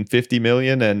fucking 50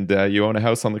 million and you own a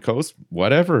house on the coast,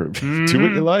 whatever, do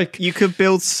what you like. You could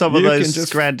build some of those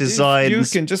grand designs. You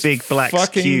can just big black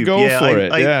fucking cube. go for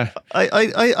it.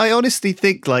 I honestly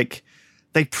think like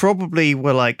they probably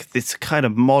were like this kind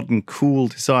of modern, cool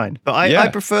design. But I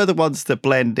prefer the ones that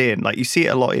blend in. Like you see it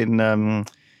a lot in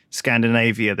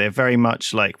Scandinavia. They're very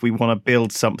much like, we want to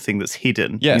build something that's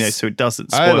hidden, so it doesn't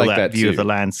spoil that view of the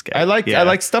landscape. I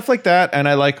like stuff like that, and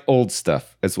I like old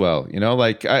stuff as well.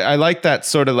 Like I like that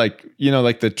sort of like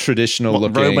like the traditional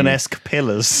looking Romanesque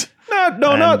pillars.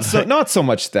 Not so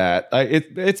much that.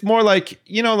 It's more like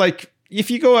if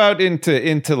you go out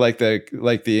into like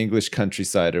the English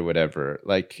countryside or whatever,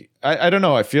 like I don't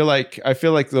know, I feel like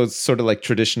those sort of like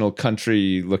traditional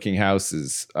country looking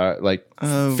houses like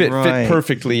fit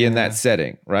perfectly in that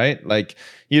setting, right? Like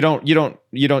you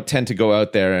don't tend to go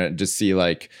out there and just see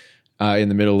like in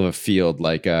the middle of a field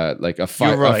like a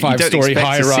 5-story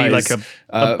high rise, like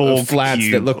a flats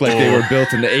that look like they were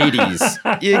built in the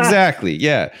 80s. Exactly,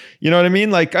 yeah. You know what I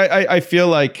mean? Like I feel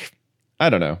like, I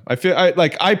don't know.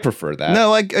 I prefer that.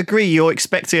 No, I agree. You're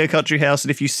expecting a country house, and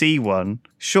if you see one,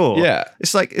 sure. Yeah.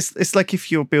 It's like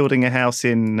if you're building a house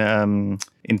in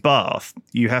Bath,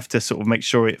 you have to sort of make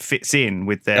sure it fits in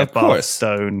with their Bath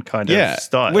stone kind of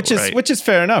style, which is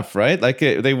fair enough, right? Like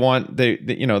they want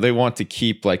to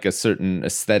keep like a certain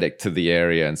aesthetic to the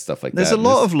area and stuff like that. There's a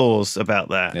lot of laws about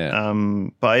that. Yeah.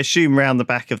 But I assume around the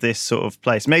back of this sort of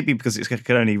place, maybe because it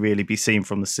can only really be seen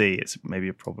from the sea, it's maybe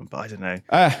a problem. But I don't know.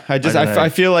 I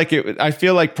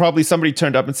feel like probably somebody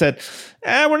turned up and said,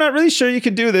 we're not really sure you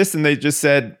can do this, and they just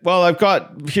said, well,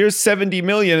 here's 70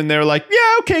 million, and they're like,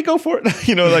 yeah, okay, go for it.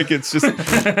 You know, like it's just,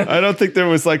 I don't think there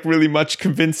was like really much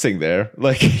convincing there.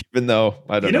 Like, even though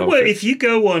I don't know. You know what? If you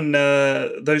go on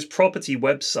those property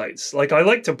websites, like I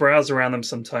like to browse around them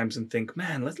sometimes and think,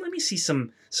 man, let me see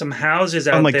some houses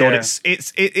out there. Oh my god,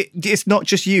 it's not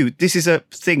just you. This is a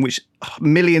thing which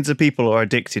millions of people are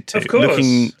addicted to. Of course.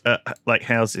 Looking at like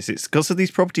houses. It's because of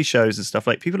these property shows and stuff.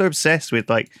 Like people are obsessed with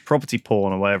like property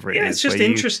porn or whatever it is. Yeah, it's just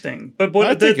interesting. But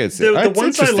the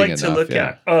ones I like to look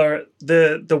at are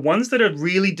the ones that are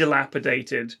really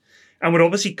dilapidated and would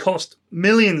obviously cost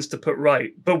millions to put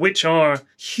right, but which are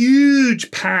huge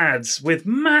pads with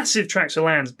massive tracts of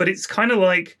land. But it's kind of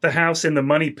like the house in the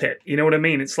money pit. You know what I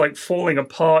mean? It's like falling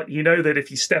apart. You know that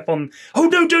if you step on, oh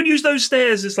no, don't use those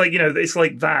stairs. It's like, it's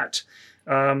like that.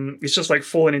 It's just like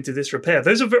falling into disrepair.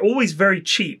 Those are always very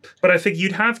cheap, but I think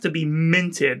you'd have to be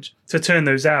minted to turn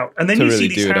those out. And then you see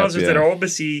these houses that are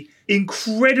obviously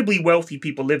incredibly wealthy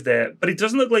people live there, but it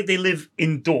doesn't look like they live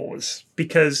indoors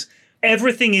because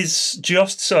everything is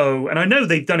just so, and I know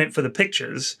they've done it for the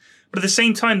pictures, but at the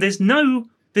same time, there's no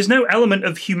element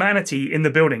of humanity in the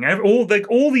building.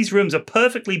 All these rooms are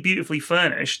perfectly beautifully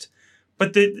furnished,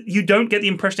 but you don't get the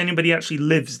impression anybody actually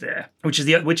lives there, which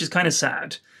is kind of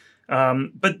sad.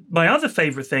 But my other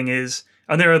favorite thing is,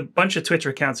 and there are a bunch of Twitter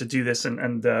accounts that do this and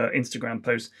Instagram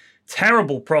posts,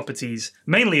 terrible properties,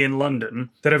 mainly in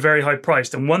London, that are very high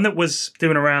priced. And one that was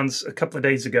doing around a couple of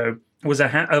days ago was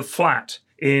a flat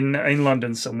in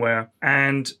London somewhere,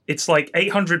 and it's like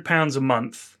 £800 a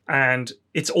month, and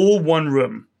it's all one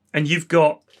room, and you've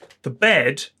got the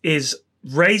bed is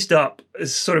raised up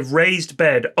as sort of raised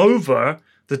bed over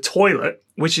the toilet,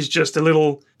 which is just a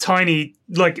little tiny,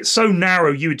 like so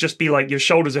narrow you would just be like your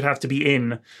shoulders would have to be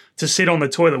in to sit on the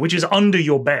toilet, which is under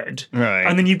your bed. Right.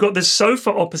 And then you've got this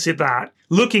sofa opposite that,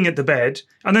 looking at the bed,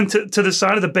 and then to the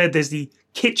side of the bed there's the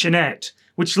kitchenette,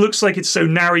 which looks like it's so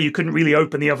narrow you couldn't really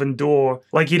open the oven door.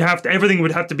 Like everything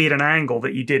would have to be at an angle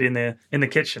that you did in the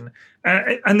kitchen.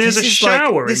 And there's a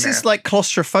shower. This is like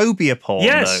claustrophobia porn,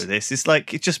 though. This is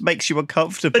like, it just makes you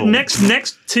uncomfortable. But next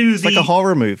to it's like a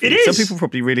horror movie. It is. Some people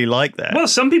probably really like that. Well,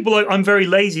 some people I'm very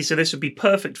lazy, so this would be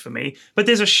perfect for me. But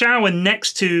there's a shower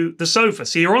next to the sofa.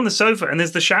 So you're on the sofa and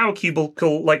there's the shower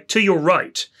cubicle like to your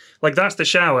right. Like that's the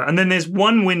shower. And then there's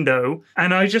one window.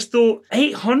 And I just thought,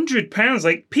 £800.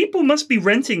 Like people must be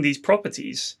renting these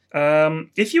properties.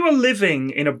 If you are living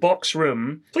in a box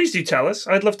room, please do tell us.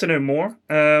 I'd love to know more.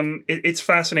 It's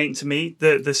fascinating to me,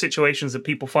 the situations that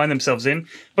people find themselves in.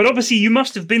 But obviously you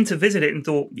must have been to visit it and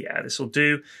thought, yeah, this will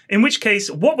do. In which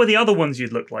case, what were the other ones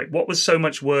you'd look like? What was so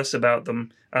much worse about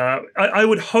them? I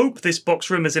would hope this box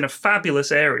room is in a fabulous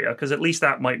area, because at least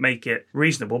that might make it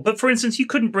reasonable. But for instance, you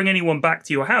couldn't bring anyone back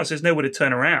to your house. There's nowhere to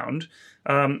turn around.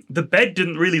 The bed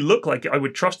didn't really look like I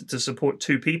would trust it to support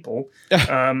two people.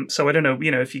 So I don't know,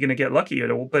 if you're going to get lucky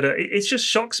at all. But it just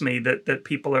shocks me that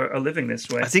people are living this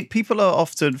way. I think people are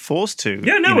often forced to.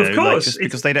 Yeah, no, of course. Like just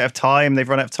because they don't have time, they've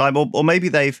run out of time, or maybe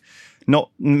they've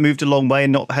not moved a long way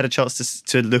and not had a chance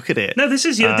to look at it. No,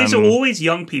 these are always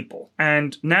young people.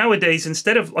 And nowadays,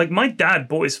 instead of, like, my dad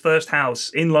bought his first house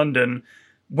in London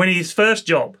when his first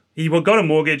job. He got a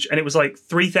mortgage and it was like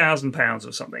 £3,000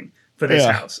 or something for this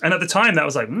house. And at the time that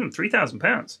was like,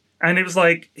 £3,000. And it was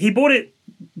like, he bought it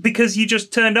because you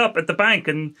just turned up at the bank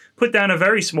and put down a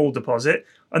very small deposit.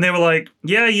 And they were like,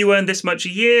 yeah, you earn this much a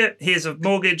year. Here's a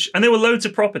mortgage. And there were loads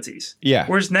of properties. Yeah.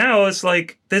 Whereas now it's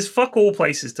like there's fuck all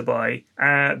places to buy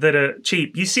that are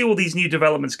cheap. You see all these new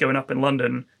developments going up in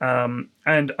London.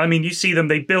 And I mean, you see them,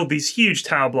 they build these huge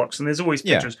tower blocks and there's always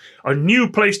pictures. A new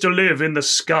place to live in the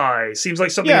sky. Seems like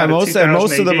something out of 2000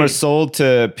 most of them AD. are sold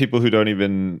to people who don't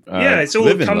even it's all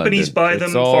live in companies London. buy them,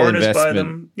 It's all foreigners buy investment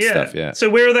them. stuff, yeah. So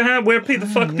where the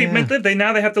fuck people meant to live?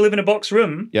 Now they have to live in a box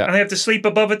room and they have to sleep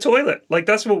above a toilet. Like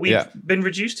that's what we've been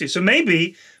reduced to. So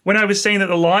maybe when I was saying that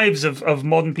the lives of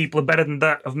modern people are better than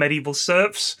that of medieval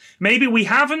serfs, maybe we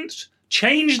haven't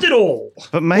changed it all.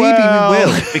 But maybe we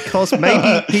will, because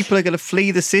maybe people are going to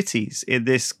flee the cities in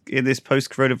this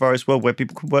post-coronavirus world where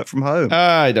people can work from home.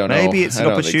 I don't know. Maybe it's an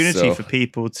opportunity so. for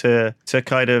people to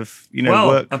kind of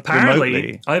work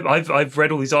apparently, remotely. I've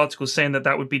read all these articles saying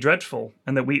that would be dreadful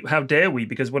and that how dare we?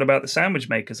 Because what about the sandwich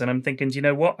makers? And I'm thinking, do you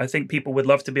know what? I think people would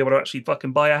love to be able to actually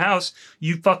fucking buy a house.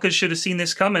 You fuckers should have seen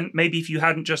this coming. Maybe if you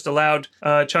hadn't just allowed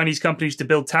Chinese companies to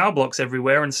build tower blocks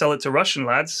everywhere and sell it to Russian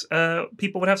lads,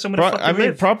 people would have somewhere to fucking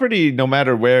live. Property, no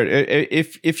matter where,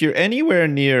 if you're anywhere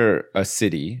near a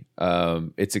city,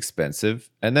 it's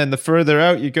expensive. And then the further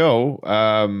out you go,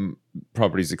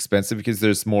 property's expensive because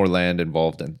there's more land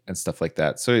involved and stuff like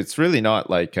that. So it's really not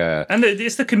like and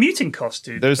it's the commuting cost,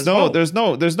 dude. There's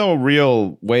no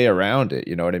real way around it,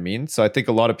 you know what I mean? So I think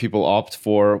a lot of people opt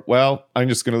for, well, I'm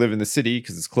just going to live in the city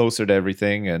because it's closer to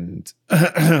everything and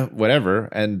whatever.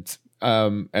 And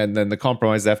then the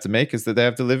compromise they have to make is that they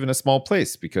have to live in a small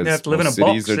place because they have to live in a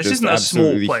box. This isn't a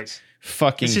small place.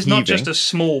 Fucking this is heaving. not just a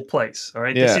small place, all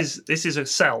right? Yeah. This is a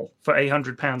cell for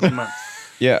 £800 a month.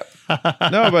 Yeah.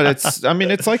 No, but it's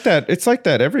like that. It's like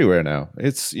that everywhere now.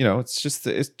 It's it's just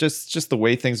the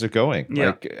way things are going. Yeah.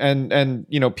 Like and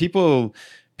people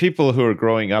who are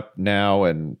growing up now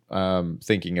and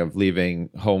thinking of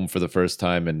leaving home for the first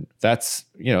time, and that's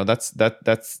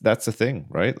a thing,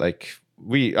 right? Like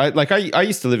I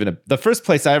used to live in the first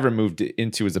place I ever moved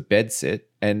into was a bed sit,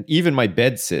 and even my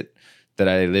bed sit that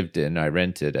I lived in, I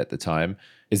rented at the time,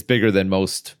 is bigger than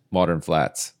most modern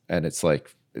flats, and it's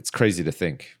crazy to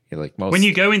think. Like most, when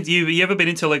you go into you ever been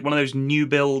into like one of those new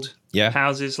build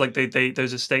houses, like they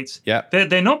those estates? Yeah,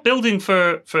 they're not building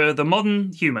for the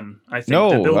modern human. I think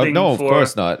no, they're building of for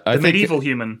course not. The medieval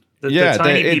human. The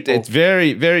tiny people. It's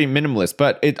very, very minimalist,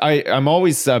 but I'm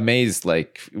always amazed.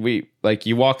 If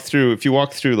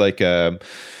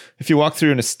you walk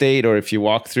through an estate, or if you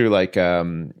walk through like a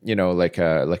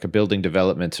building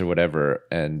development or whatever,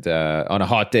 and on a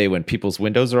hot day when people's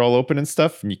windows are all open and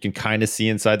stuff, and you can kind of see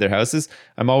inside their houses,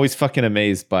 I'm always fucking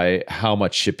amazed by how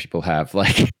much shit people have,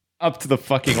 like up to the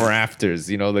fucking rafters.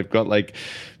 They've got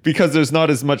because there's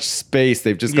not as much space,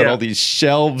 they've just got all these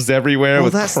shelves everywhere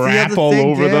with crap all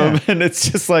over them, and it's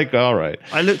just like, all right.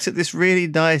 I looked at this really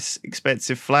nice,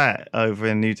 expensive flat over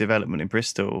in a new development in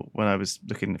Bristol when I was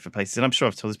looking for places, and I'm sure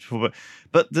I've told this before,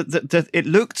 but it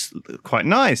looked quite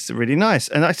nice, really nice,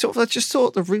 and I just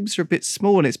thought the rooms are a bit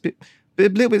small, and it's a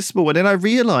little bit small, and then I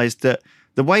realised that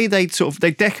the way they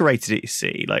decorated it, you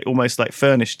see, like almost like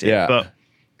furnished it, but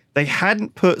they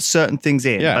hadn't put certain things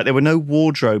in. Yeah. Like there were no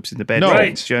wardrobes in the bedroom. No. Do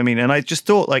you know what I mean? And I just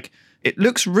thought, it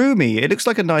looks roomy. It looks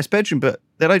like a nice bedroom, but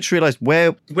then I just realized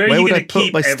where would I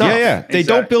put my stuff? Yeah. They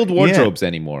don't build wardrobes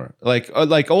anymore. Like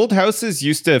old houses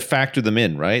used to factor them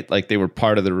in, right? Like they were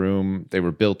part of the room. They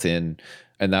were built in.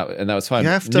 And that was fine. You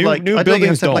have to new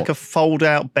buildings have like a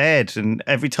fold-out bed, and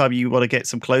every time you want to get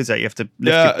some clothes out, you have to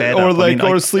lift your bed or up.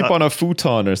 or sleep on a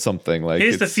futon or something.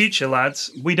 Here's the future,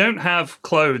 lads. We don't have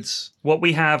clothes. What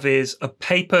we have is a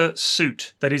paper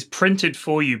suit that is printed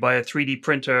for you by a 3D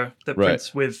printer that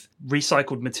prints with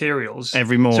recycled materials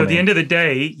every morning. So at the end of the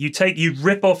day, you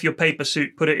rip off your paper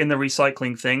suit, put it in the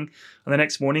recycling thing, and the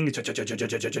next morning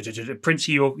it prints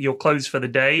you your clothes for the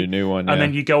day. Your new one, and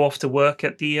then you go off to work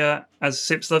at the as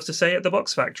Sips loves to say, at the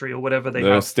box factory or whatever they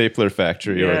have. The stapler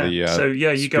factory or the you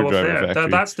go off there.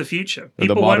 That's the future.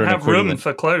 People won't have room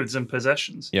for clothes and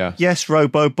possessions. Yeah. Yes,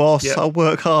 Robo Boss, I'll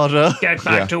work harder. Get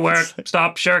back to work.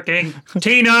 Stop shirking.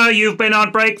 Tina, you've been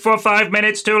on break for 5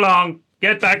 minutes too long.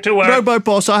 Get back to work. Robo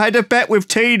Boss, I had a bet with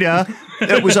Tina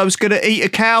that I was going to eat a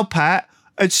cow pat,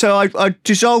 and so I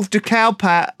dissolved the cow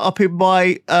pat up in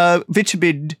my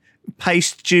vitamin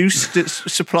paste juice that's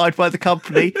supplied by the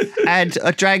company, and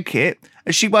I drank it,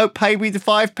 and she won't pay me the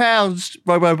 £5,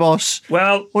 Robo Boss.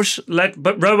 Well,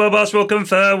 but Robo Boss will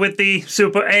confer with the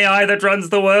super AI that runs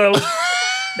the world.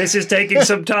 This is taking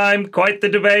some time, quite the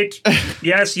debate.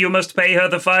 Yes, you must pay her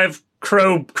the 5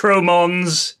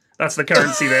 cromons. That's the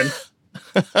currency then.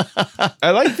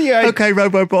 I like the idea. Okay,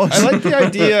 Roboboss. I like the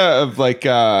idea of like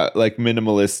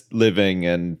minimalist living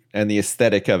and the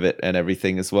aesthetic of it and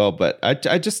everything as well. But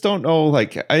I just don't know.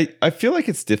 Like I feel like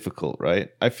it's difficult, right?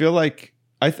 I feel like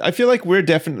we're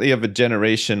definitely of a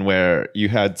generation where you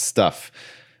had stuff.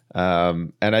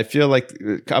 And I feel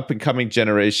like up and coming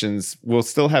generations will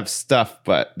still have stuff,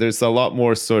 but there's a lot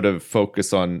more sort of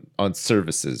focus on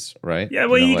services, right? Yeah,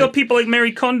 well, you got people like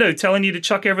Mary Kondo telling you to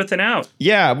chuck everything out.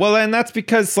 Yeah, well, and that's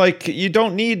because like you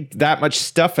don't need that much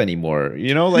stuff anymore.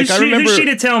 You know, like I remember. Who's she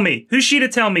to tell me? Who's she to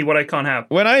tell me what I can't have?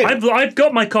 When I've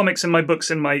got my comics and my books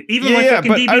and my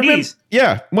fucking DVDs.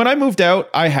 When I moved out,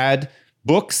 I had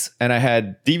books and I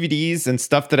had DVDs and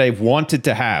stuff that I wanted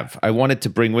to have. I wanted to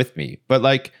bring with me, but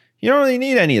like. You don't really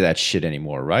need any of that shit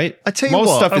anymore, right? I tell you most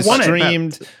what, stuff is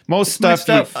streamed. Most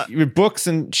stuff, your books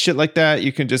and shit like that,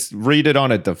 you can just read it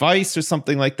on a device or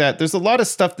something like that. There's a lot of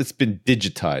stuff that's been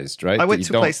digitized, right? I went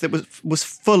to a place that was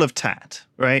full of tat,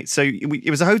 right? So it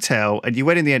was a hotel, and you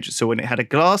went in the entrance door, and it had a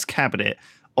glass cabinet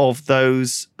of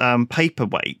those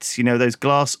paperweights, you know, those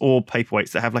glass orb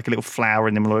paperweights that have like a little flower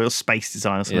in them, or a little space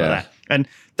design or something like that. And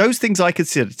those things I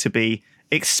consider to be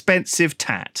expensive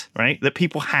tat, right? That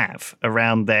people have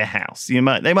around their house. They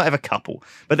might have a couple,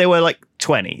 but there were like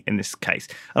 20 in this case.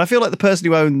 And I feel like the person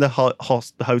who owned the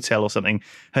hotel or something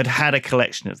had a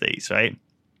collection of these, right?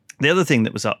 The other thing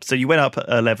that was up, so you went up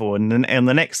a level, and then on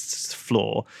the next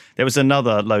floor there was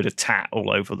another load of tat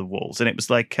all over the walls, and it was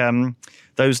like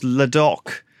those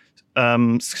Ladok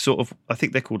sort of, I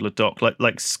think they're called Ladok,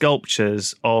 like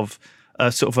sculptures of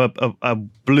sort of a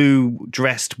blue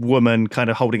dressed woman kind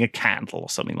of holding a candle or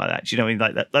something like that. Do you know what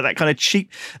I mean? Like that kind of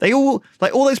cheap. They all,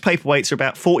 like all those paperweights are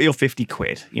about 40 or 50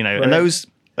 quid, you know, right. And those,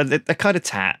 they're kind of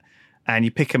tat, and you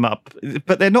pick them up,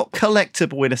 but they're not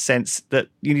collectible in a sense that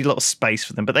you need a lot of space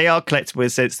for them, but they are collectible in a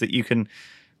sense that you can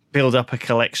build up a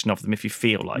collection of them if you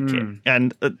feel like it.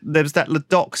 And there's that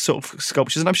Ladok sort of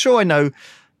sculptures, and I'm sure I know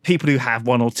people who have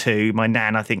one or two. My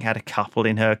nan, I think, had a couple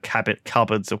in her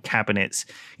cupboards or cabinets.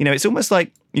 You know, it's almost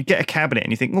like you get a cabinet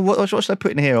and you think, well, what should I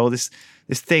put in here? Or this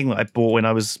thing that I bought when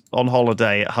I was on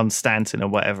holiday at Hunstanton or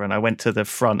whatever, and I went to the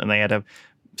front and they had a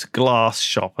glass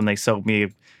shop and they sold me a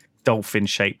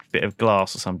dolphin-shaped bit of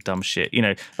glass or some dumb shit. You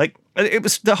know, like it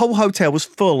was, the whole hotel was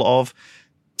full of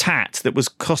tat that was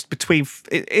cost between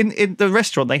in the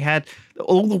restaurant. They had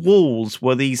all the walls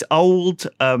were these old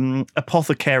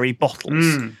apothecary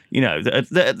bottles, you know,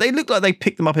 they looked like they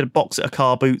picked them up in a box at a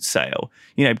car boot sale,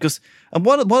 you know, because, and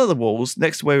one of the walls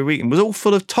next to where we were eating was all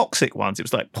full of toxic ones. It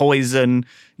was like poison,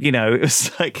 you know, it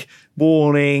was like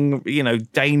warning, you know,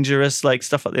 dangerous, like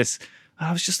stuff like this. And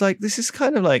I was just like, this is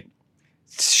kind of like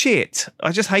shit.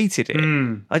 I just hated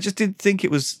it. I just didn't think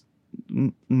it was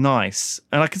nice,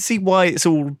 and I can see why it's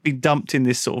all been dumped in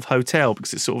this sort of hotel,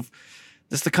 because it's sort of,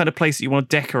 that's the kind of place that you want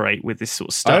to decorate with this sort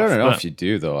of stuff. I don't know if you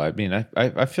do though. I mean,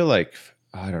 I feel like,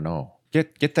 I don't know,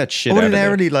 get that shit out of there.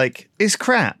 Ordinarily, like, it's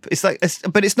crap. It's like,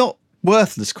 but it's not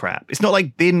worthless crap. It's not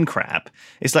like bin crap.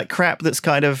 It's like crap that's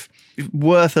kind of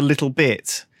worth a little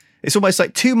bit. It's almost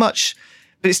like too much.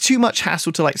 But it's too much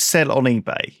hassle to like sell on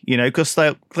eBay, you know, because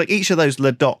they like each of those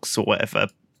Ladocs or whatever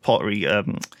pottery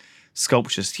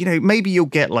sculptures, you know, maybe you'll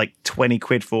get like 20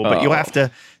 quid for, but you'll have to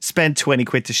spend 20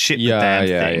 quid to ship the damn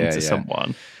thing to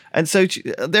someone. And so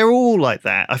they're all like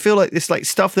that. I feel like it's like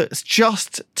stuff that's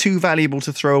just too valuable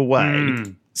to throw away,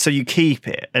 so you keep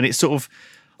it, and it's sort of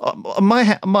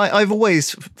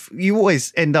you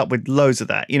always end up with loads of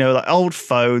that, you know, like old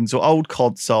phones or old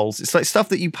consoles. It's like stuff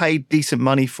that you paid decent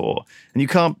money for, and you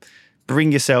can't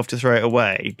bring yourself to throw it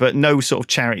away, but no sort of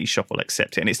charity shop will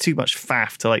accept it, and it's too much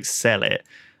faff to like sell it.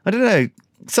 I don't know.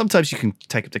 Sometimes you can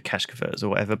take them to cash converters or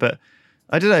whatever, but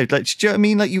I don't know. Like, do you know what I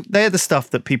mean? Like, they're the stuff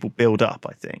that people build up,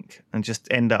 I think, and just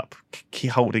end up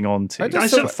holding on to. I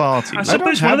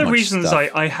suppose one of the reasons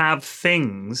I have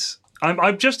things.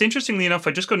 I'm just, interestingly enough,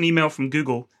 I just got an email from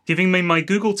Google giving me my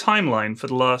Google timeline for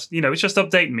the last, you know, it's just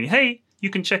updating me. Hey, you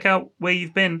can check out where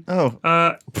you've been.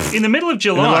 In the middle of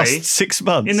July. In the last 6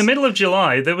 months. In the middle of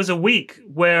July, there was a week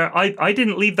where I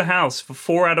didn't leave the house for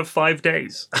 4 out of 5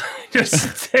 days. I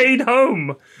just stayed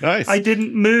home. Nice. I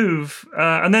didn't move.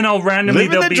 And then I'll randomly...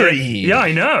 Living the dream. Yeah,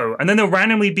 I know. And then there'll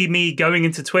randomly be me going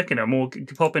into Twickenham or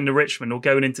pop into Richmond or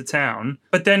going into town.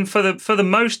 But then for the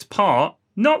most part,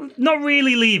 not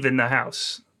really leaving the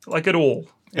house, like at all.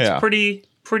 It's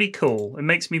pretty cool. It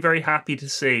makes me very happy to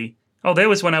see. Oh, there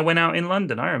was when I went out in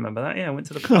London. I remember that. Yeah, I went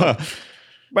to the pub.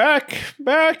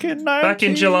 back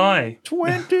in July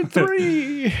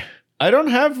 23. I don't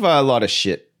have a lot of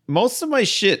shit. Most of my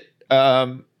shit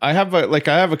I have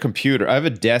a computer. I have a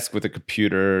desk with a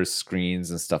computer,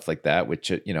 screens and stuff like that,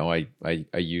 which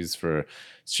I use for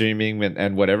streaming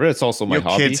and whatever. It's also my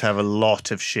hobby. Your kids have a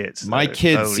lot of shit. My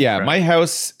kids, Holy yeah, crap. my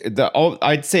house.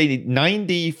 I'd say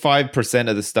 95%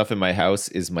 of the stuff in my house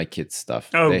is my kids' stuff.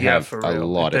 Oh, they yeah, have for a real.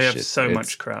 lot They of have shit. so It's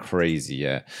much crap. crazy,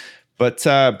 yeah. But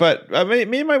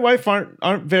me and my wife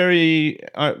aren't very.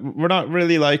 We're not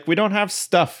really like, we don't have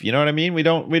stuff. You know what I mean? We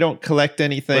don't collect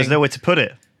anything. There's nowhere to put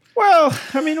it. Well,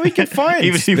 I mean, we can find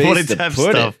Even if you space wanted to to have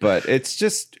put stuff. it, but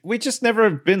we just never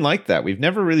been like that. We've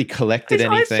never really collected I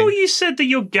anything. thought you said that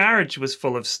your garage was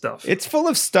full of stuff. It's full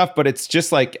of stuff, but it's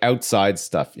just like outside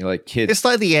stuff. Like kids. It's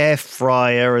like the air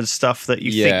fryer and stuff that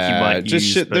you think you might just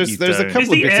use. shit. But There's you a don't. couple Is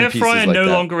of the bits and air pieces fryer like no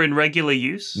that. longer in regular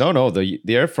use? No, the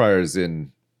air fryer is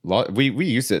in. We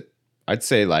use it. I'd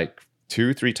say like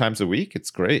 2-3 times a week. It's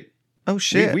great. Oh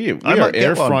shit! We I are might get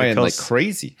air one frying like because-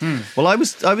 crazy. Well, I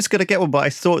was going to get one, but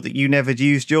I thought that you never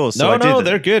used yours. So I No, didn't.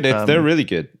 they're good. They're really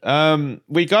good.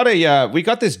 We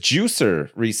got this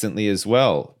juicer recently as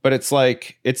well, but it's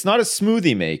not a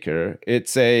smoothie maker.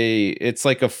 It's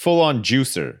like a full on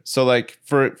juicer. So like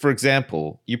for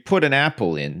example, you put an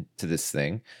apple into this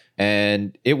thing,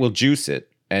 and it will juice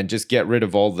it and just get rid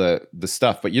of all the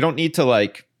stuff. But you don't need to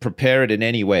like prepare it in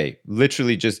any way.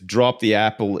 Literally just drop the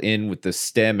apple in with the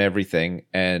stem, everything,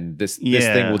 and this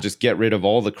thing will just get rid of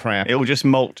all the crap. It will just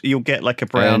molt. You'll get like a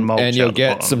brown mulch, and you'll out the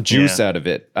get bottom. some juice Yeah. out of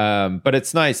it. But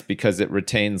it's nice because it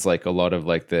retains like a lot of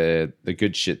like the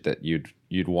good shit that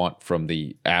you'd want from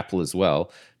the apple as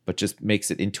well, but just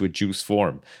makes it into a juice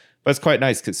form. But it's quite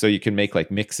nice so you can make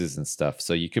like mixes and stuff.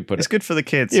 So you could put It's good for the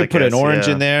kids. you I put an guess, orange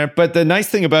yeah. in there. But the nice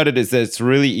thing about it is that it's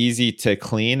really easy to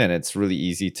clean and it's really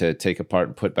easy to take apart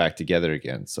and put back together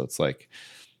again. So it's like,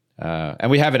 and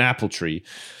we have an apple tree.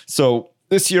 So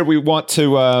this year we want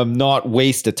to not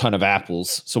waste a ton of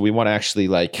apples. So we want to actually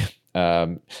like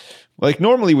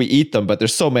normally we eat them, but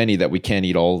there's so many that we can't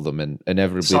eat all of them, and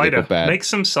inevitably they Cider. go bad. Make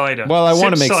some cider. Well, I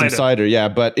want to Sip make some cider, yeah.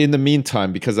 But in the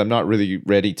meantime, because I'm not really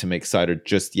ready to make cider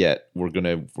just yet, we're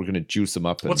gonna juice them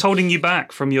up. And What's holding you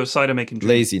back from your cider making dream?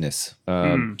 laziness?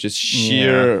 Just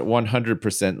sheer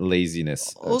 100%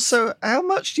 laziness. Also, how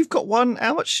much you've got one?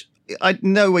 How much? I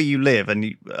know where you live,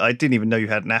 and I didn't even know you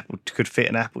had an apple could fit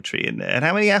an apple tree in there. And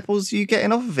how many apples are you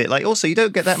getting off of it? Like, also, you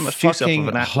don't get that much juice off of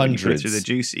an apple when you put it through the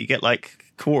juicer. You get like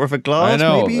quarter of a glass. I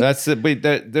know maybe? that's it. But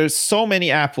there's so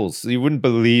many apples, you wouldn't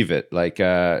believe it. Like,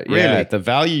 yeah, Really? the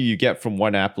value you get from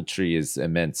one apple tree is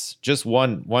immense. Just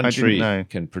one didn't tree know.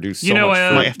 can produce You so know, much I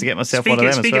fruit. might have to get myself one of them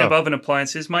as Speaking well. of oven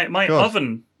appliances, my Go on.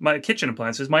 oven, my kitchen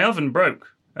appliances, my oven broke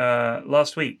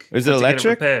last week. Is it Had to get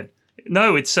electric? repaired.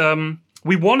 No, it's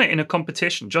we won it in a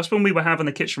competition. Just when we were having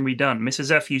the kitchen redone,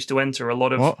 Mrs. F used to enter a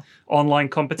lot of What? online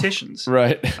competitions.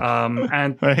 Right.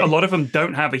 And Right. a lot of them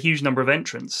don't have a huge number of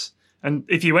entrants. And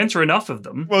if you enter enough of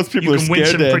them, Most people you are can win scared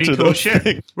some to pretty enter cool those shit.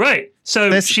 things. Right. So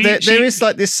There is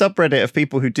like this subreddit of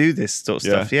people who do this sort of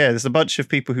Yeah. stuff. Yeah, there's a bunch of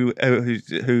people who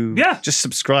Yeah. just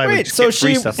subscribe and Wait, just so get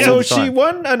free she stuff all the she time.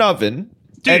 won an oven.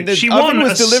 Dude, and the she oven won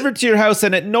was delivered to your house,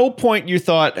 and at no point you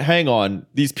thought, "Hang on,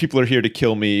 these people are here to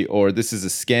kill me," or "This is a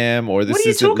scam," or "This What are you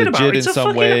isn't talking about? legit It's in a some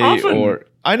fucking way." oven. Or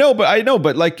I know,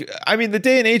 but like, I mean, the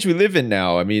day and age we live in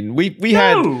now. I mean, we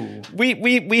had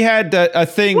a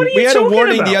thing. What are you We had a talking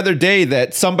warning the about? other day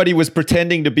that somebody was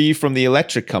pretending to be from the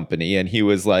electric company, and he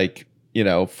was like,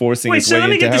 forcing Wait, his so way let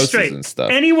me into get this houses straight. and stuff.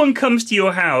 Anyone comes to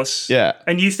your house Yeah.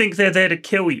 and you think they're there to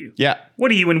kill you. Yeah. What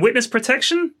are you in witness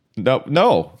protection?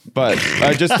 No, but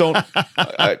I just don't.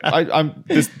 I'm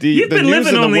this, the. You've the been news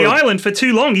living in on the world- island for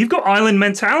too long. You've got island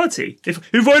mentality.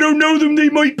 If I don't know them, they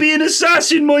might be an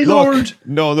assassin, my lord.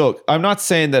 Look, I'm not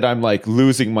saying that I'm like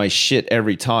losing my shit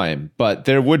every time, but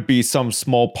there would be some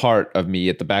small part of me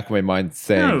at the back of my mind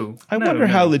saying, I wonder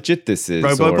how legit this is.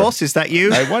 Robo or, Boss, is that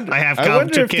you? I wonder. I have I come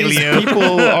wonder to if kill these you.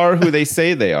 people are who they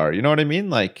say they are. You know what I mean?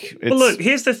 Like, it's, Well, look.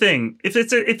 Here's the thing. If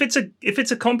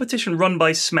it's a competition run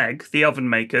by Smeg, the oven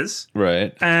makers,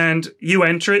 right. and you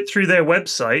enter it through their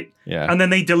website, Yeah. and then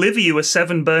they deliver you a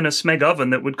 7-burner Smeg oven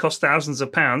that would cost thousands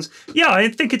of pounds, yeah, I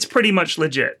think it's pretty much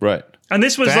legit. Right. And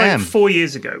this was Damn. like 4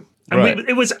 years ago. And Right.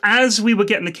 it was as we were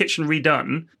getting the kitchen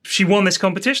redone, she won this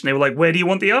competition. They were like, where do you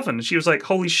want the oven? And she was like,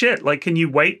 holy shit, like, can you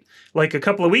wait like a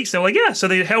couple of weeks? They were like, yeah. So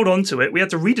they held on to it. We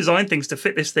had to redesign things to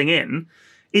fit this thing in.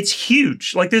 It's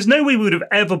huge. Like, there's no way we would have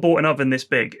ever bought an oven this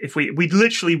big if we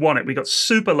literally won it. We got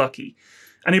super lucky.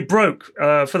 And it broke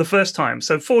for the first time.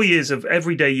 So 4 years of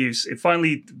everyday use, it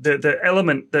finally,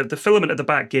 the filament at the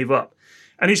back gave up.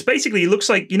 And it's basically, it looks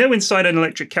like, inside an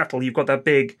electric kettle, you've got that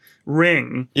big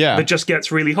ring that just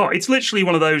gets really hot. It's literally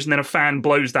one of those, and then a fan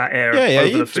blows that air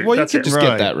over the food. Well, you That's could it. just Right.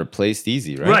 get that replaced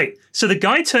easy, right? Right. So the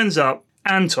guy turns up,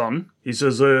 Anton, he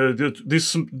says,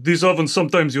 these ovens,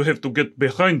 sometimes you have to get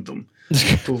behind them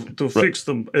to fix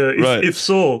them. If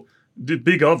so, the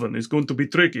big oven is going to be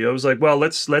tricky. I was like, well,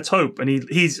 let's hope. And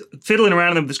he's fiddling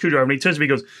around with the screwdriver, and he turns to me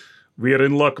and goes, we are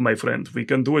in luck, my friend. We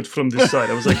can do it from this side.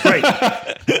 I was like, great.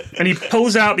 And he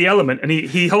pulls out the element, and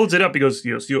he holds it up. He goes,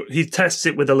 yes, he tests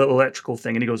it with a little electrical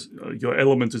thing, and he goes, your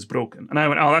element is broken. And I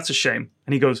went, oh, that's a shame.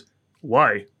 And he goes,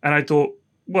 why? And I thought,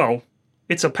 well,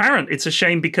 it's apparent. It's a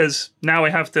shame because now I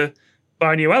have to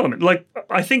buy a new element. Like,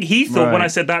 I think he thought when I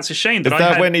said that's a shame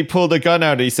that when he pulled a gun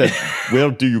out, he said,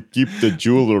 where do you keep the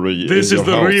jewelry? This is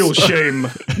the house? Real shame,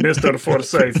 Mr.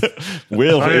 Forsyth.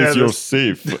 Where is your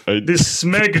safe? This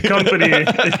Smeg company.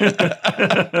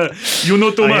 You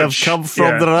know too much. I have come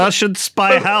from the Russian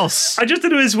spy house. I just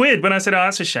thought it was weird when I said, oh,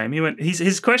 that's a shame. He went,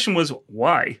 his question was,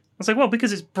 why? I was like, well,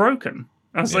 because it's broken.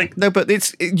 I was like, no, but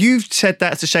you've said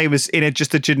that's a shame as in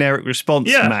just a generic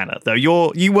response manner, though.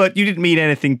 You didn't mean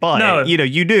anything by it.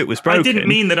 You knew it was broken. I didn't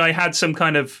mean that I had some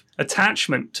kind of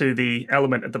attachment to the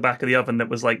element at the back of the oven that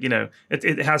was like,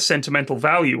 it has sentimental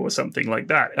value or something like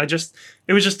that.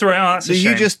 It was just throwing out. That's a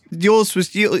shame.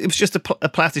 It was just a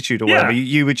platitude or whatever.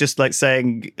 You were just like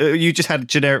saying you just had a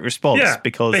generic response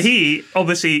because. But he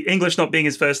obviously English not being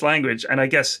his first language, and I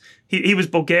guess he was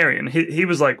Bulgarian. He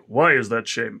was like, why is that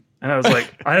shame? And I was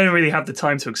like, I don't really have the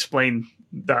time to explain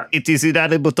that. It is an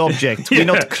inanimate object. We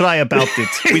don't cry about it.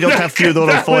 We don't have funeral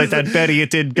for it and bury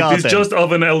it in garden. It is just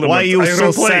of an element. Why are you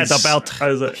so sad about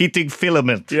heating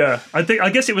filament? Yeah, I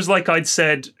guess it was like I'd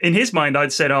said, in his mind,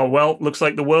 oh, well, looks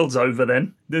like the world's over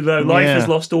then. Life has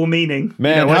lost all meaning.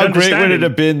 Man, how great would it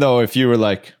have been, though, if you were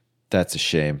like, that's a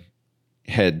shame.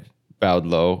 Head bowed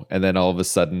low, and then all of a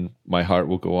sudden My Heart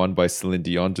Will Go On by Celine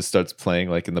Dion just starts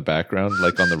playing like in the background,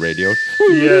 like on the radio.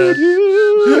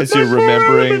 Yeah. As you're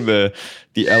remembering the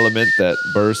element that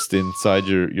burst inside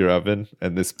your oven,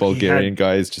 and this Bulgarian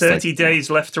guy is just 30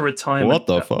 days left to retirement. What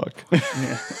the fuck?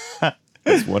 Yeah.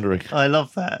 I was wondering. I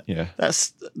love that. Yeah. That's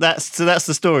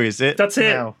the story, is it? That's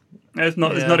it. Wow. It's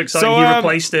not exciting. So, he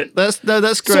replaced it. That's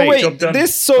great.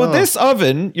 So wait, this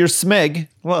oven, your Smeg,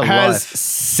 has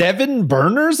 7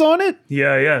 burners on it?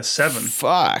 Yeah, 7.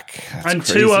 Fuck. And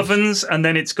crazy. 2 ovens, and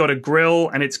then it's got a grill,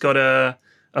 and it's got a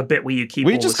bit where you keep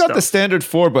all the stuff. We just got the standard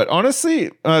 4, but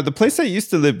honestly, the place I used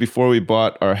to live before we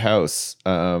bought our house,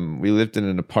 we lived in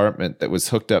an apartment that was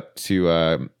hooked up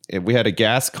to, we had a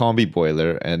gas combi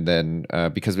boiler, and then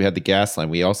because we had the gas line,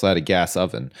 we also had a gas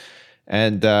oven.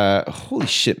 And holy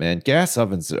shit, man, gas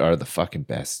ovens are the fucking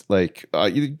best. Like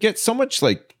you get so much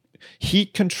like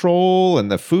heat control,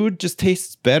 and the food just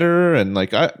tastes better. And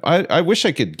like I wish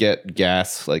I could get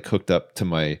gas like hooked up to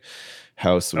my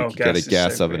house so we could get a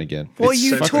gas oven again. What are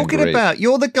you talking about?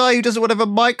 You're the guy who doesn't want to have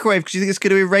a microwave because you think it's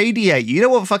going to irradiate you. You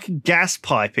don't want fucking gas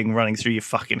piping running through your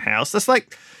fucking house. That's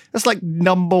like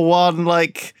number one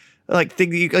thing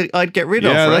that I'd get rid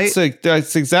of, right? Yeah,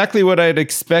 that's exactly what I'd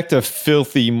expect a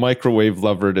filthy microwave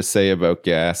lover to say about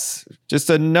gas. Just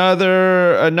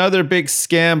another big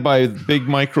scam by Big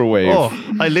Microwave.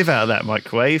 Oh, I live out of that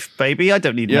microwave, baby. I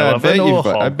don't need no oven or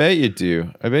hob. I bet you do.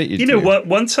 You know what?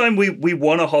 One time we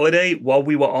won a holiday while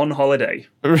we were on holiday.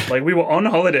 Like we were on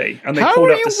holiday, and they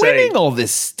called up to say, "How are you winning all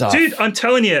this stuff, dude?" I'm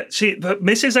telling you,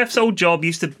 Mrs. F's old job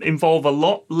used to involve a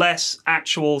lot less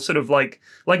actual sort of like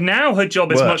now her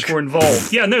job is much more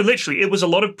involved. Yeah, no, literally, it was a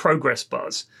lot of progress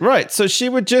bars. Right, so she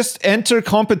would just enter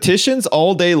competitions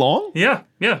all day long? Yeah,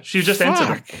 she would just enter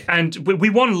them. And we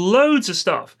won loads of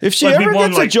stuff. If she ever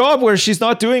gets a job where she's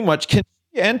not doing much, can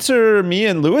you enter me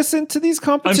and Lewis into these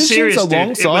competitions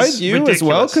alongside you ridiculous. As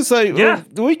well?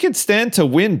 Because we could stand to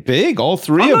win big, all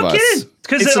three of us.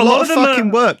 It's a lot of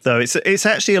fucking work, though. It's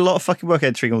actually a lot of fucking work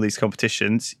entering all these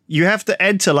competitions. You have to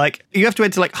enter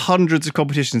hundreds of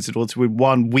competitions in order to win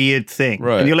one weird thing,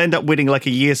 right? And you'll end up winning like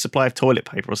a year's supply of toilet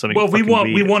paper or something. Well, we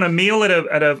won a meal at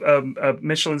a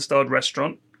Michelin-starred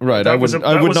restaurant. Right, I would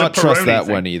not trust that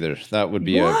one either. That would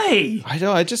be why? I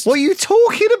know. What are you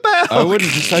talking about?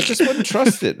 I just wouldn't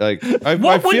trust it. Like,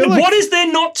 what is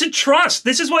there not to trust?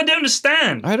 This is what I don't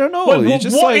understand. I don't know.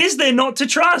 What is there not to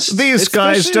trust? These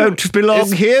guys don't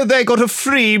belong here. They got a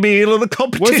free meal in the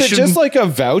competition. Was it just like a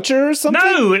voucher or something?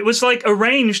 No, it was like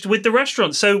arranged with the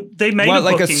restaurant. So they made a booking.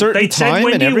 Like a certain time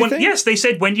and everything? Yes, they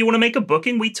said, when do you want to make a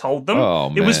booking? We told them. Oh,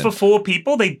 man. It was for 4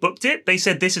 people. They booked it. They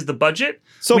said, this is the budget.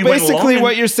 So basically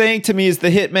what you're saying to me is the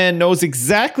hitman knows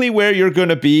exactly where you're going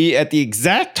to be at the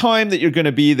exact time that you're going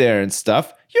to be there and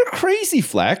stuff. You're crazy,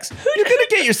 Flax. You're going to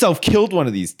get yourself killed one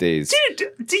of these days.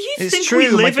 Dude, do you It's think true, we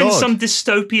oh my live in God. some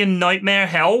dystopian nightmare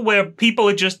hell where people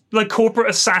are just like corporate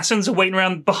assassins are waiting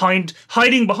around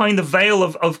hiding behind the veil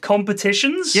of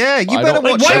competitions? Yeah, you I better don't-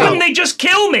 watch Why out. wouldn't they just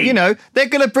kill me? You know, they're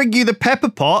going to bring you the pepper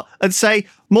pot and say,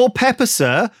 more pepper,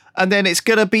 sir. And then it's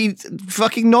going to be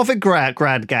fucking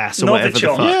Novigrad gas or whatever the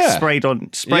Novichok. fuck Yeah. sprayed on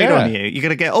Yeah. you. You're going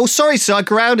to get, oh, sorry, sir, I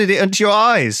grounded it into your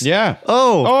eyes. Yeah.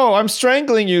 Oh, I'm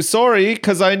strangling you. Sorry,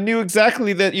 because I knew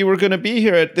exactly that you were going to be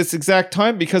here at this exact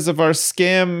time because of our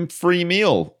scam free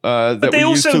meal that But they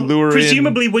we used to also lure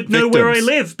presumably in would know where I victims.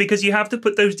 live because you have to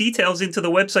put those details into the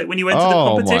website when you enter the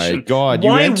Oh competition. my god!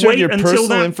 Why You entered wait your until personal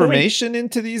that information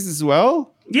into these as well? point?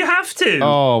 You have to.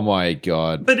 Oh my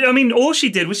god! But I mean, all she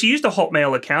did was she used a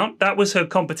Hotmail account. That was her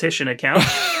competition account,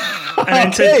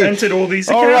 and Hey, entered all these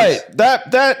accounts. all right,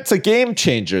 that's a game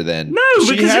changer then. No,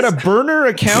 she because had a it's- burner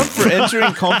account for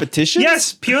entering competitions.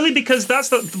 Yes, purely because that's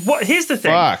the what. Here's the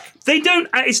thing. Fuck. They don't.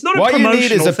 It's not a What you promotional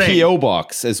need is a thing. PO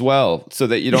box as well, so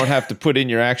that you don't have to put in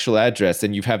your actual address,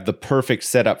 and you have the perfect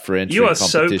setup for entering You are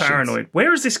so competitions. paranoid. Where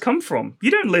has this come from?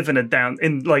 You don't live in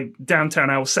downtown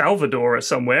El Salvador or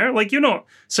somewhere. Like you're not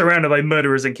surrounded by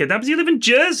murderers and kidnappers. You live in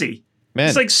Jersey. Man,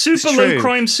 It's like super it's low true.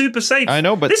 crime, super safe. I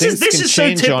know, but this things is this can is so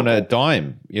change typical. on a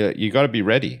dime. You got to be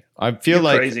ready. I feel You're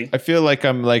like crazy. I feel like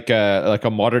I'm like a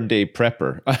modern day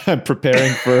prepper. I'm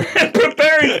preparing for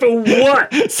Preparing for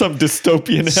what? some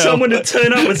dystopian hell. Someone to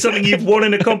turn up with something you've won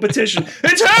in a competition.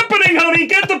 It's happening, honey.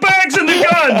 Get the bags and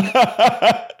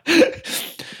the gun.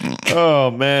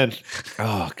 Oh man.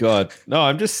 Oh god. No,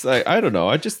 I'm just like I don't know.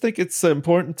 I just think it's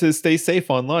important to stay safe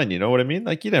online. You know what I mean?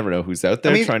 Like you never know who's out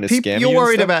there I mean, trying to scam you. you're and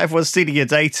worried stuff. about everyone stealing your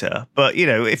data, but you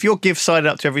know, if you're signed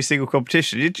up to every single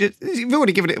competition, you've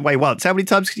already given it away once. How many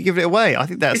times can you give it away? I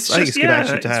think it's a good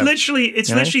action to have. It's you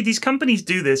know? literally these companies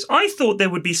do this. I thought there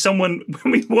would be someone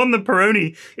when we won the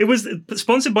Peroni. It was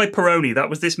sponsored by Peroni. That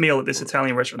was this meal at this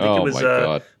Italian restaurant. I think Oh it was my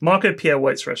God. Marco Pierre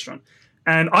White's restaurant.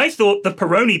 And I thought the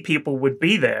Peroni people would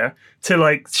be there to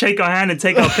like shake our hand and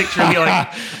take our picture and be like,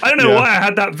 I don't know Yeah. why I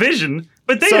had that vision,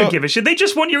 but they So- don't give a shit. They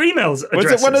just want your emails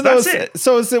addresses. Was it one of That's those? it.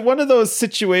 So is it one of those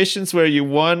situations where you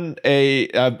won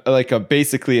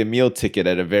basically a meal ticket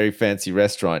at a very fancy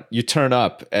restaurant? You turn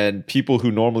up and people who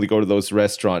normally go to those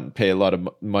restaurants pay a lot of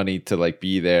money to like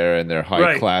be there, and they're high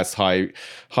Right. class,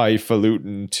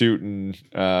 highfalutin, tootin',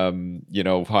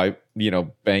 high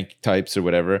bank types or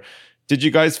whatever. Did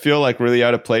you guys feel like really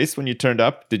out of place when you turned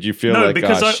up? Did you feel No, like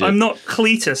because shit? I'm not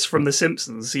Cletus from The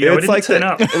Simpsons. You know, I It's didn't like turn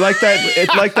that, up. like that.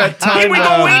 It's like that Hey,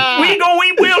 time. we go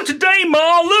eat well today,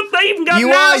 Ma. Look, they even got You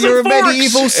knives you're a and forks.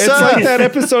 medieval It's sir. like that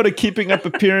episode of Keeping Up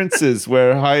Appearances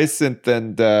where Hyacinth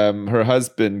and her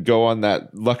husband go on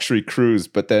that luxury cruise,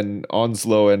 but then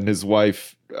Onslow and his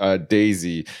wife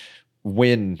Daisy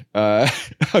win a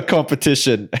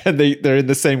competition, and they're in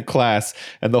the same class,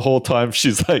 and the whole time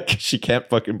she's like she can't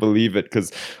fucking believe it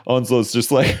because Onslow's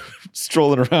just like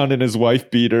strolling around in his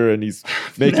wife beater, and he's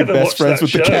making Never best watched friends that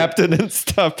with the show. captain and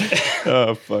stuff.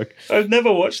 Oh fuck. I've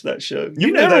never watched that show.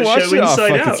 You've know never that watched show it? Oh, inside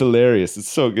fuck, out. it's hilarious. It's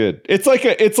so good. It's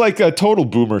like a total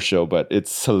boomer show, but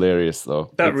it's hilarious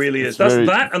though. That It's- really it's is. That's very-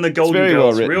 that and the Golden very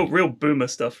well Girls. written. Real boomer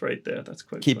stuff right there. That's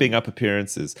quite Keeping Up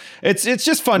Appearances. It's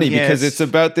just funny Yes. because it's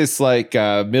about this like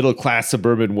middle class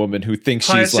suburban woman who thinks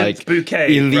she's Hyacinth like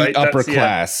Bouquet, elite right? That's- upper yeah.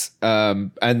 class,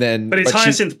 and then But it's she-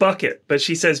 Hyacinth Bucket, but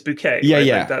she says bouquet. Yeah, right?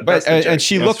 yeah. Like that, but that's the and joke.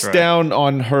 she That's looks right. down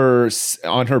on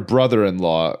her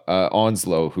brother-in-law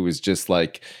Onslow, who is just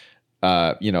like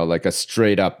like a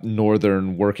straight up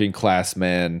northern working class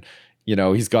man. You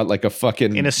know, he's got like a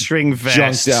fucking in a string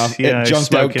vest, junked out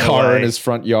smoking car away. in his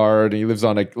front yard, and he lives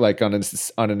on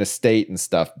an estate and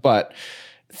stuff. But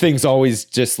things always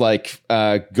just like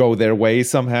go their way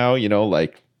somehow. You know,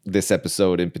 like this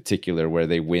episode in particular where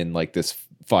they win like this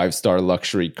 5-star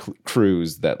luxury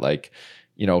cruise that like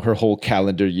her whole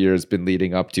calendar year has been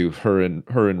leading up to. Her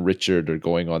and Richard are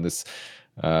going on this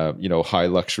high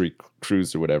luxury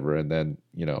cruise or whatever, and then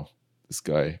this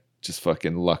guy just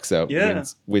fucking lucks out, Yeah.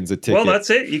 wins a ticket. Well, that's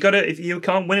it. You gotta. If you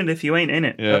can't win it, if you ain't in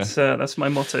it. Yeah. That's my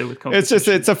motto with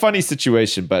competition. it's a funny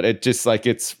situation, but it just like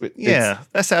it's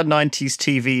That's our 90s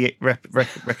TV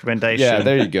recommendation. yeah,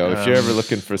 there you go. If you're ever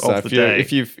looking for stuff, the day.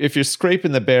 if you're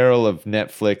scraping the barrel of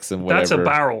Netflix and whatever, That's a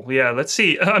barrel. Yeah, let's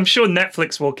see. I'm sure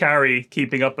Netflix will carry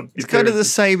Keeping Up. It's kind of the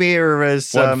same era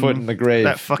as One Foot in the Grave.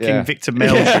 that fucking Yeah. Victor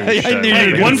Meldrew I show. knew you were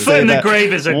Hey, gonna One say Foot in the that.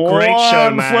 Grave is a great show,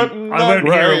 One man. Foot in I won't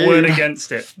hear a word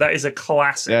against it. That is a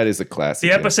classic. That is a classic.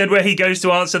 The episode where he goes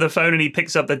to answer the phone and he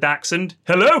picks up the dachshund.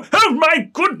 Hello? Oh my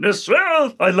goodness!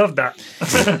 Well, I love that.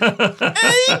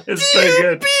 It's so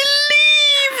good.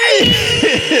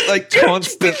 Like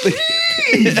constantly.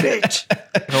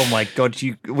 Oh my god,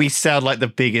 we sound like the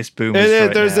biggest boomers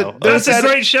now. That's a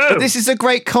great show. This is a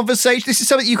great conversation. This is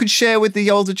something you could share with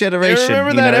the older generation.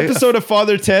 Remember that episode of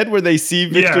Father Ted where they see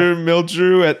Victor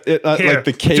Mildrew at like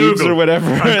the caves Dougal. or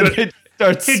whatever? Hey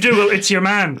Dougal, it's your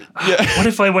man. What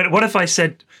if I went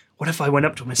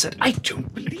up to him and said, I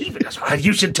don't believe it.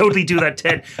 You should totally do that,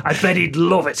 Ted. I bet he'd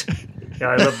love it. Yeah,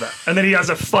 I love that. And then he has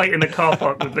a fight in the car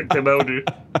park with Victor Meldrew.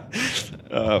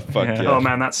 Oh, fuck yeah. Oh,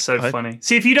 man, that's so funny.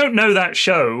 See, if you don't know that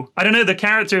show, I don't know, the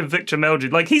character of Victor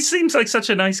Meldrew, like, he seems like such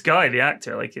a nice guy, the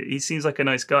actor. Like, he seems like a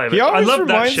nice guy. He always I love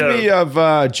reminds that show. me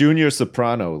of Junior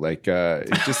Soprano. Like,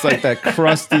 just like that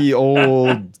crusty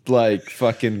old, like,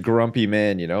 fucking grumpy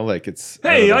man, you know? Like, it's...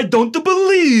 Hey, I don't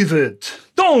believe it.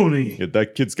 Tony. Yeah,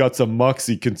 that kid's got some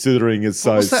moxie considering his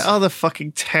size. What's that other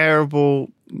fucking terrible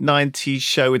 90s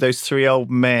show with those three old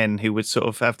men who would sort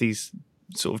of have these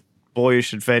sort of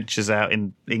boyish adventures out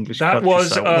in English That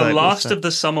was countryside? Last of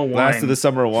the Summer Wine. Last of the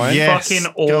Summer Wine? Yes. Fucking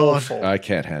awful. I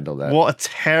can't handle that. What a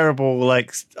terrible,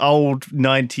 like, old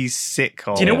 90s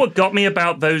sitcom. Do you know what got me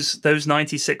about those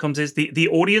 90s sitcoms is the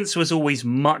audience was always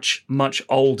much, much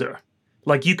older.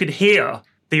 Like, you could hear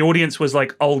the audience was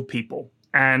like old people.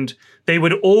 And they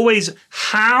would always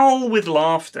howl with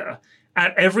laughter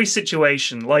at every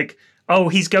situation. Like, oh,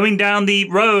 he's going down the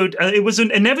road. It was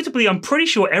inevitably, I'm pretty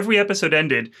sure every episode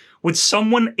ended with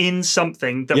someone in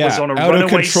something that was on a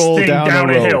runaway thing down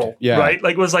a hill. Yeah. Right?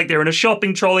 Like, it was like they're in a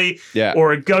shopping trolley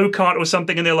or a go-kart or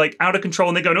something, and they're like out of control,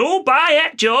 and they're going, oh, bye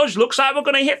it, George. Looks like we're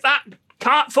going to hit that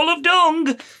cart full of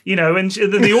dung, you know, and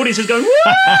the audience is going, woo,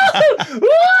 woo!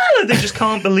 They just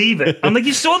can't believe it. I'm like,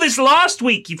 you saw this last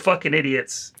week, you fucking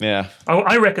idiots. Yeah.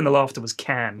 I reckon the laughter was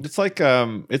canned. It's like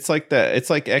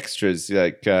extras,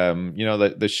 like you know,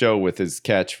 the show with his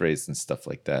catchphrase and stuff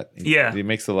like that. He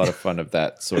makes a lot of fun of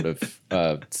that sort of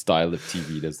style of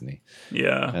TV, doesn't he?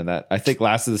 Yeah. And that, I think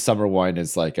Last of the Summer Wine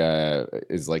is like a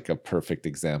perfect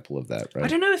example of that, right? I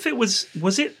don't know if it was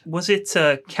it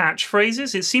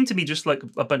catchphrases? It seemed to be just like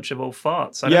a bunch of old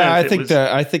farts. I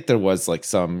think there was like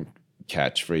some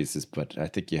catchphrases, but I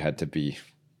think you had to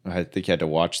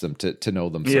watch them to know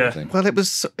them. Sort of thing. Well,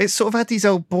 it sort of had these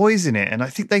old boys in it, and I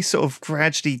think they sort of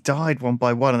gradually died one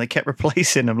by one, and they kept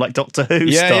replacing them like Doctor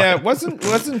Who style. Yeah. Wasn't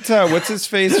what's his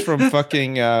face from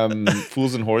fucking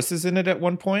Fools and Horses in it at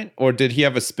one point, or did he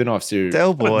have a spin-off series?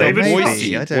 Del Boy,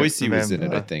 Boise was in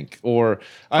it, I think, or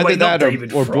either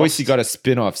that or Boise got a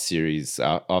spin-off series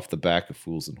off the back of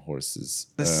Fools and Horses.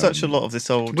 There's such a lot of this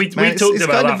old. We talked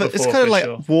about that before. It's kind of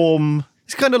like warm.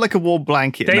 It's kind of like a warm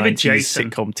blanket. David 90s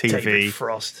Jason, sitcom TV. David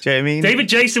Frost. Do you know what I mean? David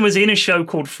Jason was in a show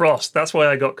called Frost. That's why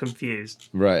I got confused.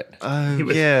 Right.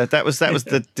 Oh, yeah. That was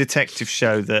the detective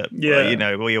show that you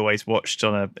know, we always watched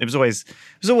on a. It was always.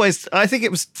 I think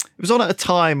it was on at a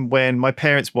time when my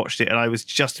parents watched it, and I was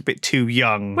just a bit too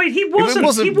young. Wait, he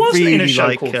wasn't really in a show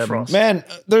like, called Frost. Man,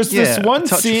 there's this one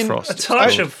scene. A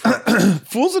touch of Frost.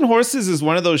 Fools and Horses is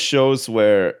one of those shows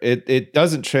where it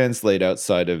doesn't translate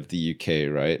outside of the UK,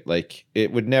 right? Like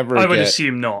it would never. I would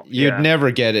assume not. You'd never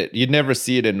get it. You'd never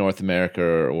see it in North America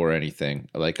or anything.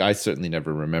 Like I certainly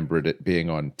never remembered it being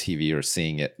on TV or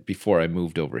seeing it before I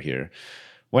moved over here.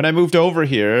 When I moved over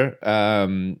here,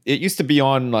 it used to be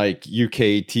on like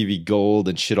UK TV Gold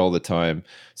and shit all the time.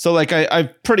 So like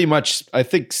I've pretty much, I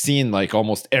think, seen like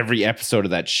almost every episode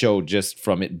of that show just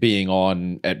from it being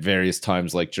on at various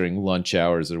times, like during lunch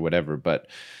hours or whatever. But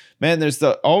man, there's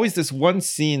always this one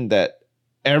scene that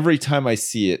every time I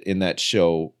see it in that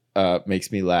show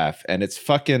makes me laugh. And it's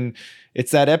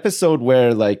that episode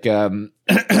where like,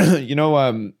 you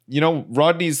know,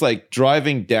 Rodney's like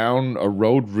driving down a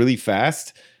road really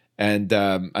fast. And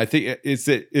I think is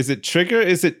it Trigger?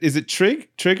 Is it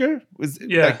Trigger?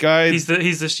 That guy? He's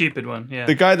the stupid one. Yeah.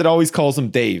 The guy that always calls him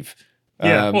Dave.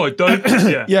 Yeah.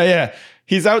 Yeah. Yeah.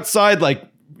 He's outside like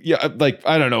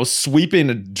I don't know, sweeping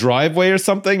a driveway or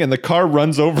something, and the car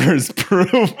runs over his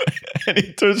broom, and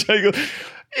he turns around and goes,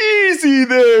 "Easy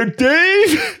there,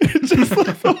 Dave." It's just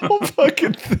like the whole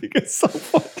fucking thing is so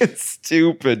fucking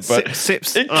stupid, but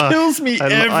it kills me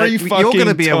every fucking time. You're going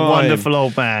to be a wonderful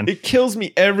old man. It kills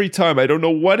me every time. I don't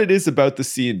know what it is about the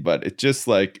scene, but it's just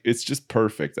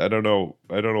perfect. I don't know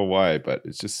why, but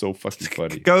it's just so fucking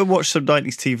funny. Go watch some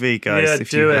 90s TV, guys,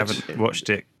 if you haven't watched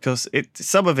it, because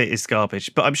some of it is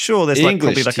garbage, but I'm sure there's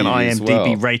probably like an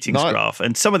IMDb ratings graph,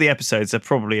 and some of the episodes are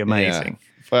probably amazing.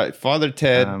 Yeah. Father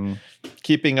Ted,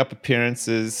 Keeping Up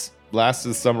Appearances, Last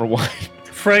of the Summer Wine.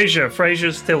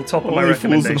 Frasier's still top of my Only Fools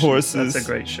and recommendations. Horses. That's a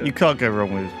great show. You can't go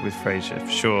wrong with Frasier,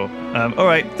 for sure. All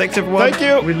right, thanks everyone. Thank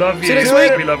you. We love you. See you next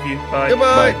week. We love you. Bye.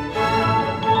 Goodbye.